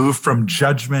 to move from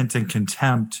judgment and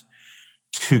contempt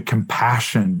to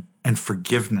compassion and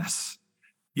forgiveness,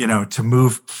 to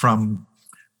move from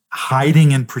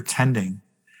hiding and pretending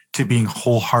to being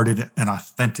wholehearted and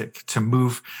authentic, to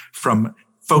move from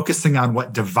focusing on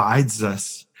what divides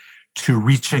us to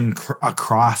reaching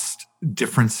across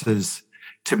differences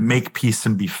to make peace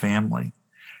and be family,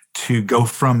 to go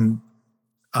from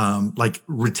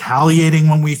retaliating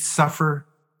when we suffer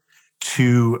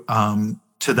to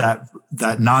that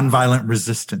nonviolent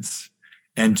resistance,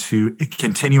 and to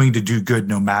continuing to do good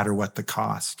no matter what the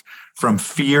cost. From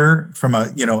fear, from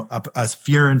a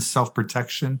fear and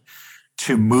self-protection,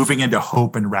 to moving into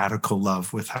hope and radical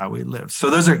love with how we live. So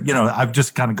those are, I've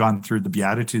just kind of gone through the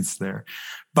Beatitudes there,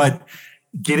 but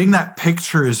getting that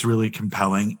picture is really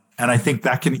compelling. And I think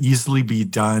that can easily be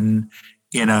done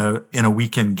in a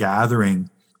weekend gathering.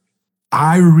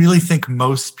 I really think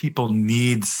most people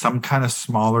need some kind of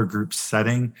smaller group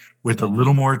setting with a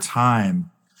little more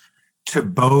time to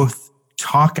both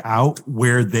talk out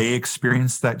where they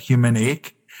experience that human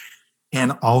ache,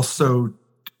 and also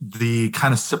the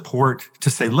kind of support to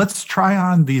say, let's try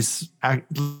on these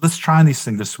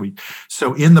things this week.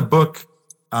 So in the book,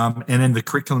 and in the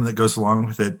curriculum that goes along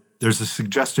with it, there's a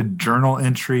suggested journal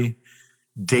entry,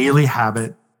 daily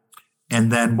habit,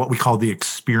 and then what we call the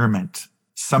experiment,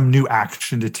 some new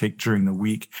action to take during the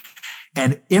week.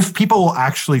 And if people will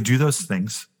actually do those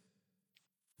things,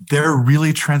 they're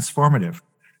really transformative.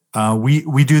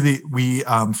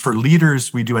 For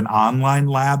leaders, we do an online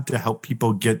lab to help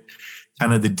people get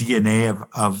kind of the DNA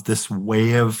of this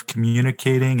way of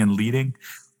communicating and leading.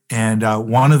 And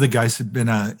one of the guys he'd been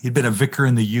a vicar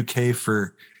in the UK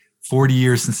for 40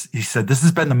 years. And he said, this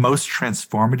has been the most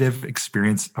transformative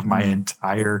experience of my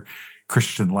entire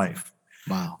Christian life.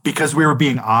 Wow. Because we were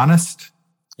being honest.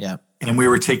 Yeah. And we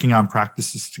were taking on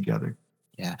practices together.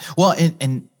 Yeah. Well,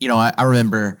 and I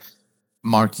remember,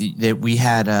 Mark, that we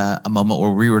had a moment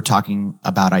where we were talking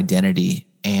about identity,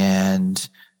 and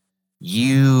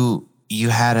you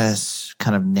had us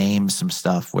kind of name some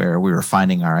stuff where we were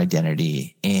finding our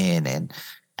identity in,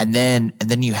 and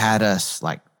then you had us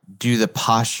like do the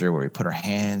posture where we put our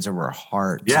hands over our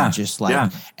hearts, and just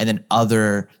and then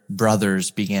other brothers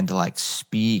began to like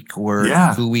speak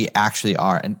who we actually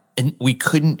are, and we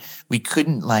couldn't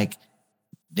like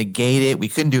negate it. We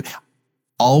couldn't do.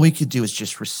 All we could do is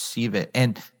just receive it.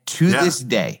 And to this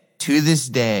day,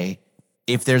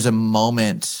 if there's a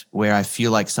moment where I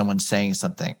feel like someone's saying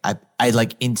something, I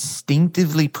like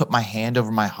instinctively put my hand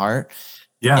over my heart.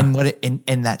 Yeah. And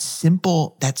that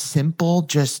simple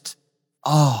just,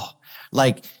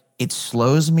 like it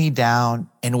slows me down.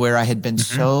 And where I had been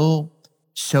so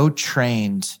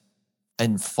trained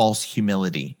in false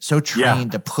humility, so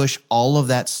trained to push all of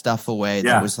that stuff away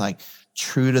that was like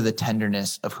true to the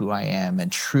tenderness of who I am, and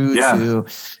true to,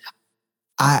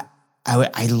 I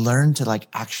learned to like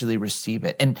actually receive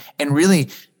it. And really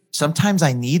sometimes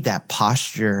I need that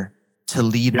posture to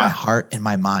lead my heart and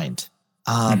my mind.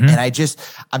 And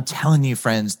I'm telling you,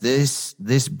 friends, this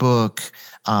book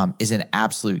is an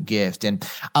absolute gift. And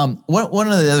one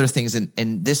of the other things,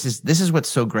 and this is what's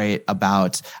so great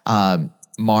about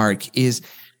Mark, is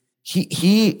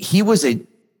he was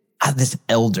this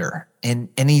elder,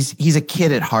 and he's a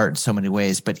kid at heart in so many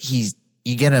ways, but you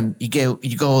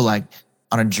go like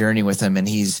on a journey with him, and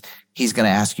he's going to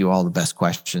ask you all the best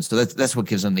questions. So that's what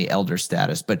gives him the elder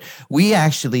status. But we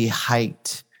actually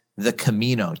hiked the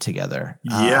Camino together.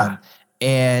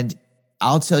 And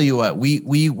I'll tell you what,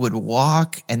 we would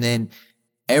walk, and then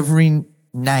every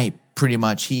night pretty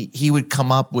much he would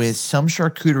come up with some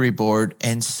charcuterie board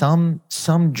and some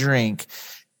drink,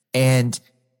 and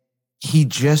he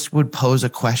just would pose a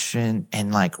question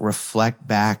and like reflect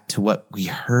back to what we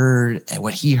heard and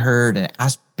what he heard, and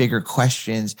ask bigger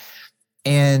questions.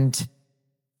 And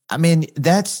I mean,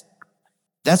 that's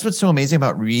what's so amazing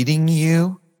about reading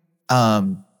you,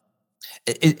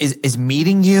 is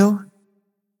meeting you,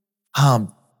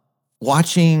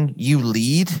 watching you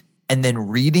lead, and then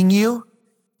reading you,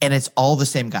 and it's all the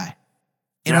same guy.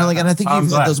 And I think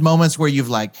you've had those moments where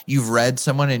you've read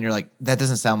someone and you're like, that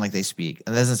doesn't sound like they speak.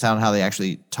 And that doesn't sound how they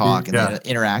actually talk and they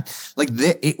interact. Like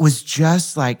it was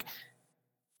just like,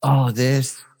 oh,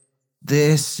 this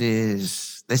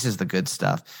is the good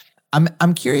stuff.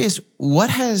 I'm curious,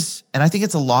 what has, and I think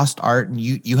it's a lost art, and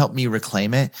you helped me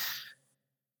reclaim it.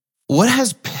 What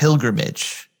has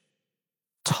pilgrimage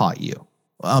taught you?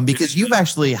 Because you've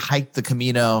actually hiked the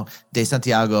Camino de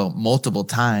Santiago multiple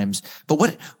times,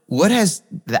 but what has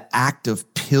the act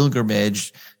of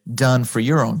pilgrimage done for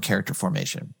your own character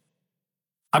formation?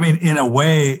 I mean, in a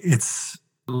way, it's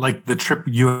like the trip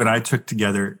you and I took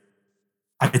together.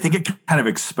 I think it kind of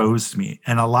exposed me,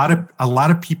 and a lot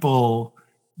of people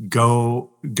go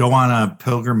on a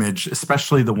pilgrimage,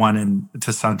 especially the one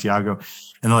to Santiago,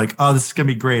 and they're like, "Oh, this is gonna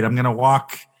be great. I'm gonna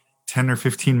walk 10 or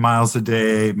 15 miles a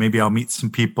day. Maybe I'll meet some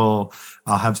people.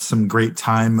 I'll have some great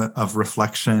time of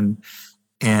reflection,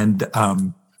 and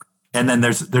then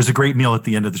there's a great meal at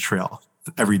the end of the trail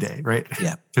every day, right?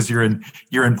 Yeah, because you're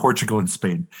in Portugal and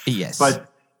Spain. Yes,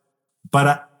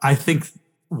 but I think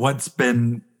what's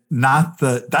been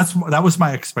that was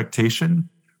my expectation.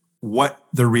 What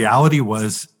the reality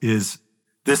is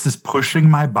this is pushing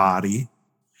my body.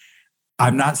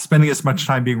 I'm not spending as much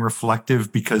time being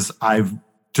reflective because I've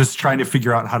just trying to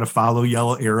figure out how to follow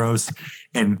yellow arrows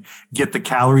and get the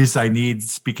calories I need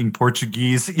speaking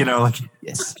Portuguese, like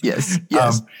yes.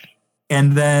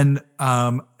 And then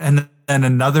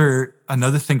another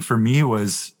thing for me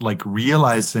was like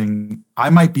realizing I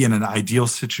might be in an ideal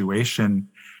situation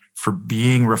for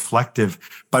being reflective,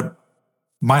 but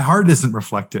my heart isn't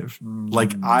reflective.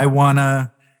 Like I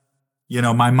wanna,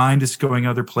 my mind is going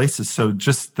other places. So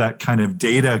just that kind of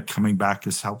data coming back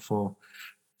is helpful.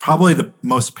 Probably the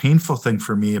most painful thing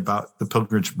for me about the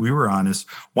pilgrimage we were on is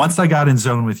once I got in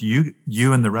zone with you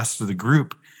and the rest of the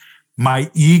group,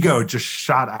 my ego just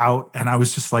shot out, and I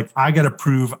was just like, I got to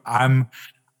prove I'm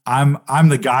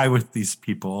the guy with these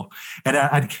people. And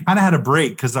I kind of had a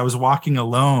break because I was walking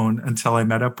alone until I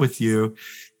met up with you,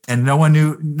 and no one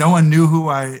knew who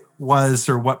I was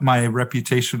or what my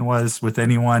reputation was with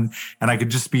anyone, and I could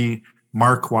just be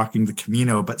Mark walking the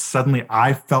Camino. But suddenly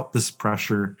I felt this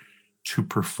pressure to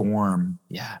perform.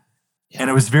 Yeah. And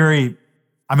it was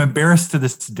I'm embarrassed to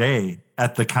this day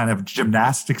at the kind of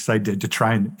gymnastics I did to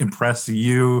try and impress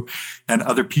you and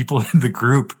other people in the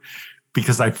group,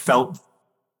 because I felt,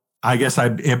 I guess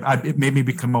it made me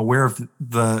become aware of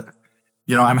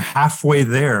I'm halfway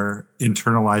there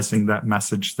internalizing that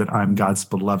message that I'm God's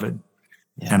beloved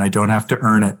and I don't have to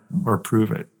earn it or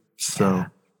prove it. So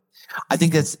I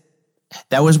think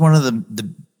that was one of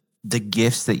the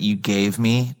gifts that you gave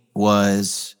me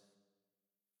was,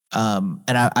 and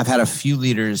I've had a few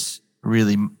leaders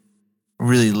really,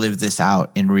 really live this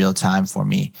out in real time for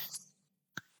me.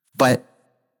 But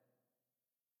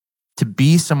to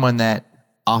be someone that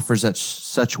offers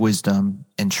such wisdom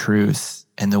and truth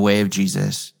and the way of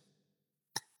Jesus,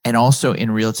 and also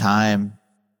in real time,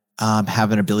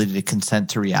 have an ability to consent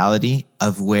to reality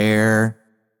of where,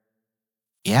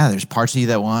 there's parts of you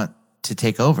that want to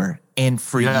take over. And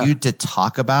for you to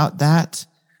talk about that,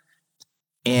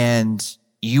 and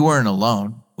you weren't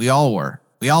alone. We all were.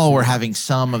 We all were having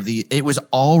it was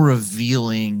all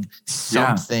revealing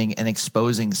something and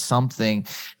exposing something,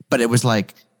 but it was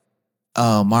like,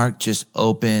 oh, Mark just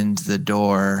opened the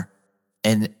door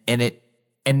and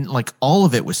like all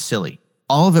of it was silly.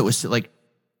 All of it was like,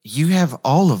 you have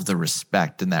all of the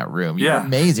respect in that room. You're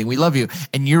amazing. We love you.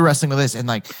 And you're wrestling with this, and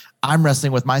like, I'm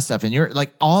wrestling with my stuff, and you're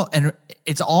like and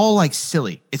it's all like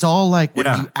silly. It's all like when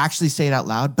you actually say it out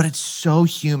loud, but it's so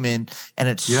human and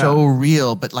it's so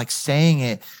real. But like saying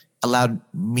it allowed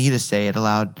me to say it,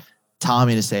 allowed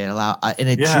Tommy to say it, and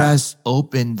it just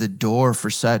opened the door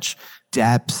for such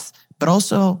depth, but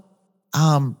also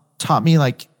taught me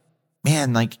like,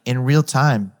 man, like in real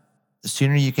time, the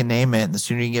sooner you can name it, and the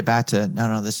sooner you can get back to,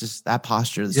 no, this is that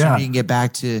posture. The sooner you can get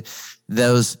back to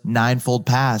those ninefold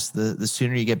paths, the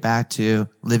sooner you get back to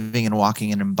living and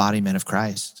walking an embodiment of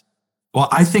Christ. Well,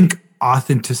 I think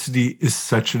authenticity is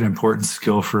such an important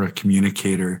skill for a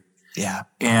communicator. Yeah.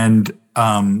 And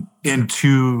in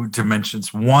two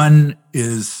dimensions. One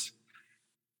is,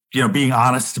 being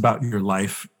honest about your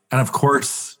life. And of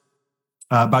course,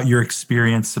 about your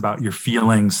experience, about your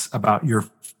feelings, about your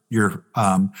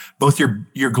both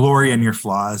your glory and your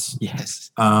flaws.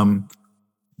 Yes.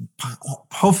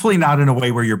 Hopefully not in a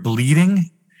way where you're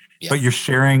bleeding, but you're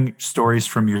sharing stories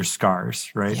from your scars,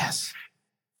 right? Yes.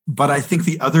 But I think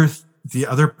the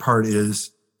other part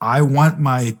is I want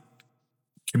my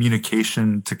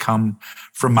communication to come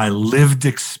from my lived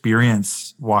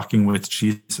experience walking with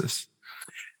Jesus,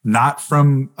 not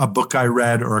from a book I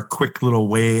read or a quick little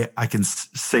way I can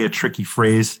say a tricky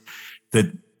phrase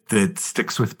that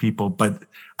sticks with people. But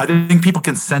I think people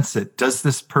can sense it. Does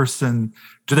this person,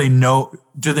 do they know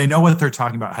what they're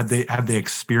talking about? Have they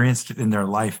experienced it in their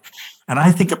life? And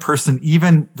I think a person,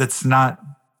 even that's not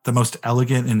the most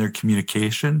elegant in their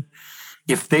communication,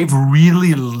 if they've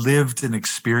really lived and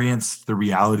experienced the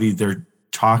reality they're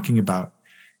talking about,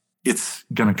 it's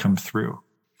going to come through.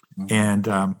 Mm-hmm. And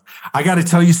I got to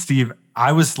tell you, Steve,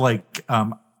 I was like,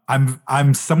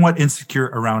 I'm somewhat insecure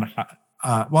around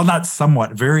well, not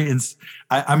somewhat,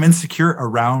 I'm insecure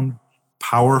around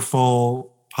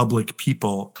powerful public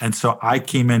people. And so I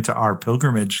came into our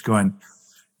pilgrimage going,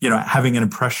 having an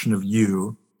impression of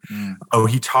you. Oh,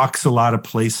 he talks a lot of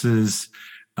places,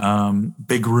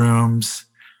 big rooms.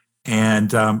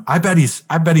 And I bet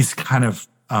he's kind of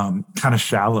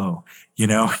shallow,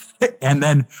 And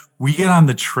then we get on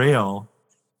the trail,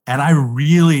 and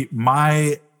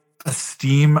my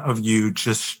esteem of you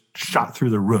just shot through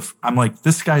the roof. I'm like,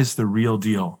 this guy's the real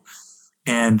deal.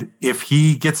 And if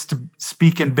he gets to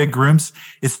speak in big rooms,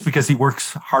 it's because he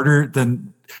works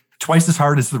twice as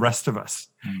hard as the rest of us,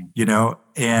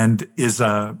 and is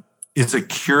a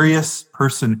curious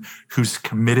person who's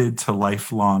committed to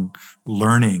lifelong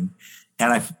learning.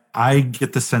 And I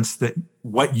get the sense that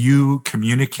what you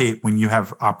communicate when you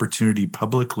have opportunity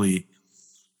publicly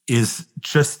is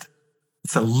it's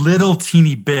a little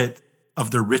teeny bit of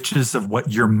the riches of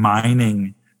what you're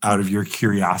mining out of your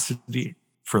curiosity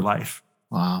for life.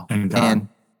 Wow. And God. And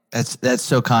that's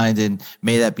so kind, and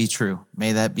may that be true.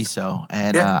 May that be so.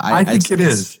 And I think it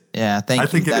is. Yeah, thank you. I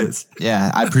think it is.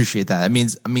 Yeah, I appreciate that. It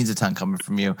means a ton coming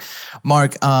from you,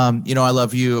 Mark. I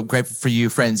love you. I'm grateful for you,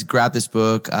 friends. Grab this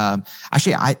book.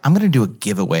 Actually, I'm going to do a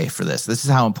giveaway for this. This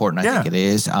is how important I think it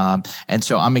is. And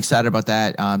so I'm excited about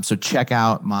that. So check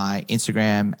out my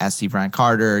Instagram at Steve Ryan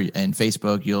Carter and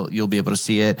Facebook. You'll be able to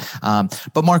see it.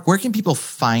 But Mark, where can people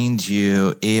find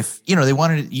you if they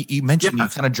wanted? You mentioned you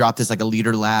kind of dropped this like a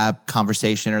Leader Lab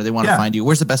conversation, or they want to find you.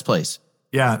 Where's the best place?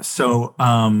 Yeah. So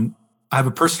I have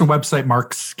a personal website,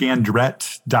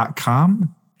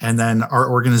 markscandrette.com. And then our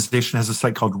organization has a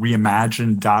site called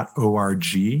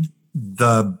reimagine.org.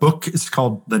 The book is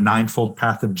called The Ninefold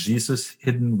Path of Jesus,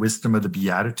 Hidden Wisdom of the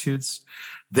Beatitudes.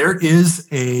 There is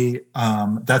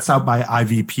that's out by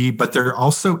IVP, but there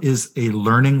also is a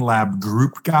Learning Lab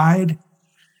group guide.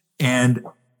 And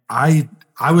I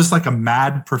was like a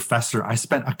mad professor. I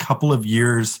spent a couple of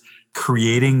years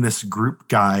creating this group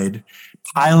guide,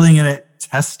 piling in it,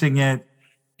 testing it.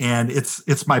 And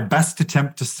it's my best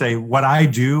attempt to say what I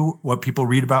do, what people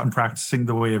read about in Practicing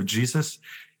the Way of Jesus.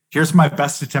 Here's my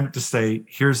best attempt to say,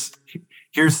 here's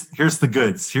the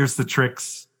goods, here's the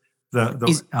tricks.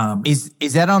 Is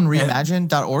that on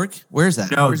reimagine.org? Where is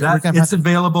that? No, it's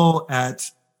available at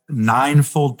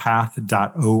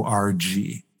ninefoldpath.org.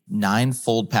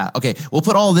 Ninefold Path. Okay, we'll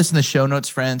put all this in the show notes,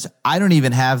 friends. I don't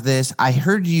even have this. I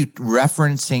heard you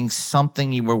referencing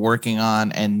something you were working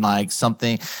on and like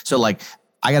something. So like,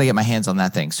 I got to get my hands on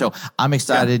that thing. So I'm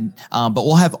excited. Yeah. But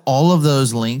we'll have all of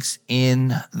those links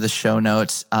in the show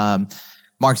notes.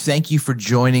 Mark, thank you for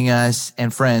joining us.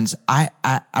 And friends, I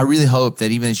really hope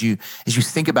that even as you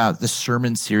think about the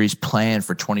sermon series plan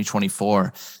for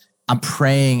 2024, I'm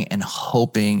praying and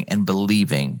hoping and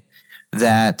believing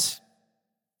that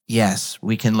yes,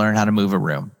 we can learn how to move a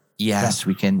room. Yes,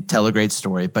 we can tell a great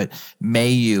story, but may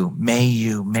you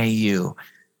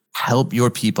help your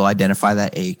people identify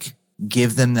that ache,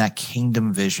 give them that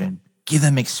kingdom vision, give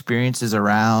them experiences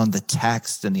around the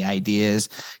text and the ideas,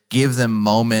 give them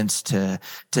moments to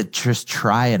just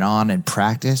try it on and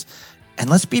practice. And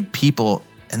let's be people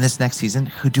in this next season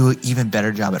who do an even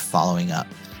better job at following up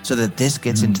so that this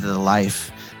gets into the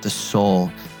life, the soul,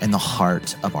 and the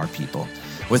heart of our people.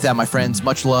 With that, my friends,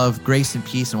 much love, grace, and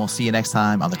peace, and we'll see you next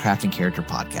time on the Crafting Character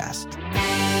Podcast.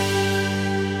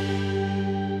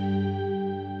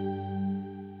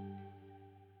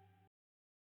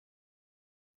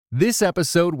 This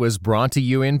episode was brought to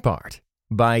you in part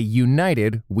by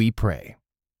United We Pray.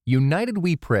 United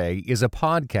We Pray is a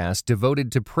podcast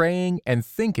devoted to praying and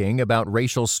thinking about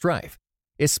racial strife,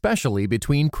 especially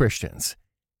between Christians.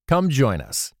 Come join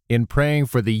us in praying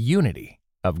for the unity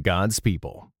of God's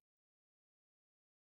people.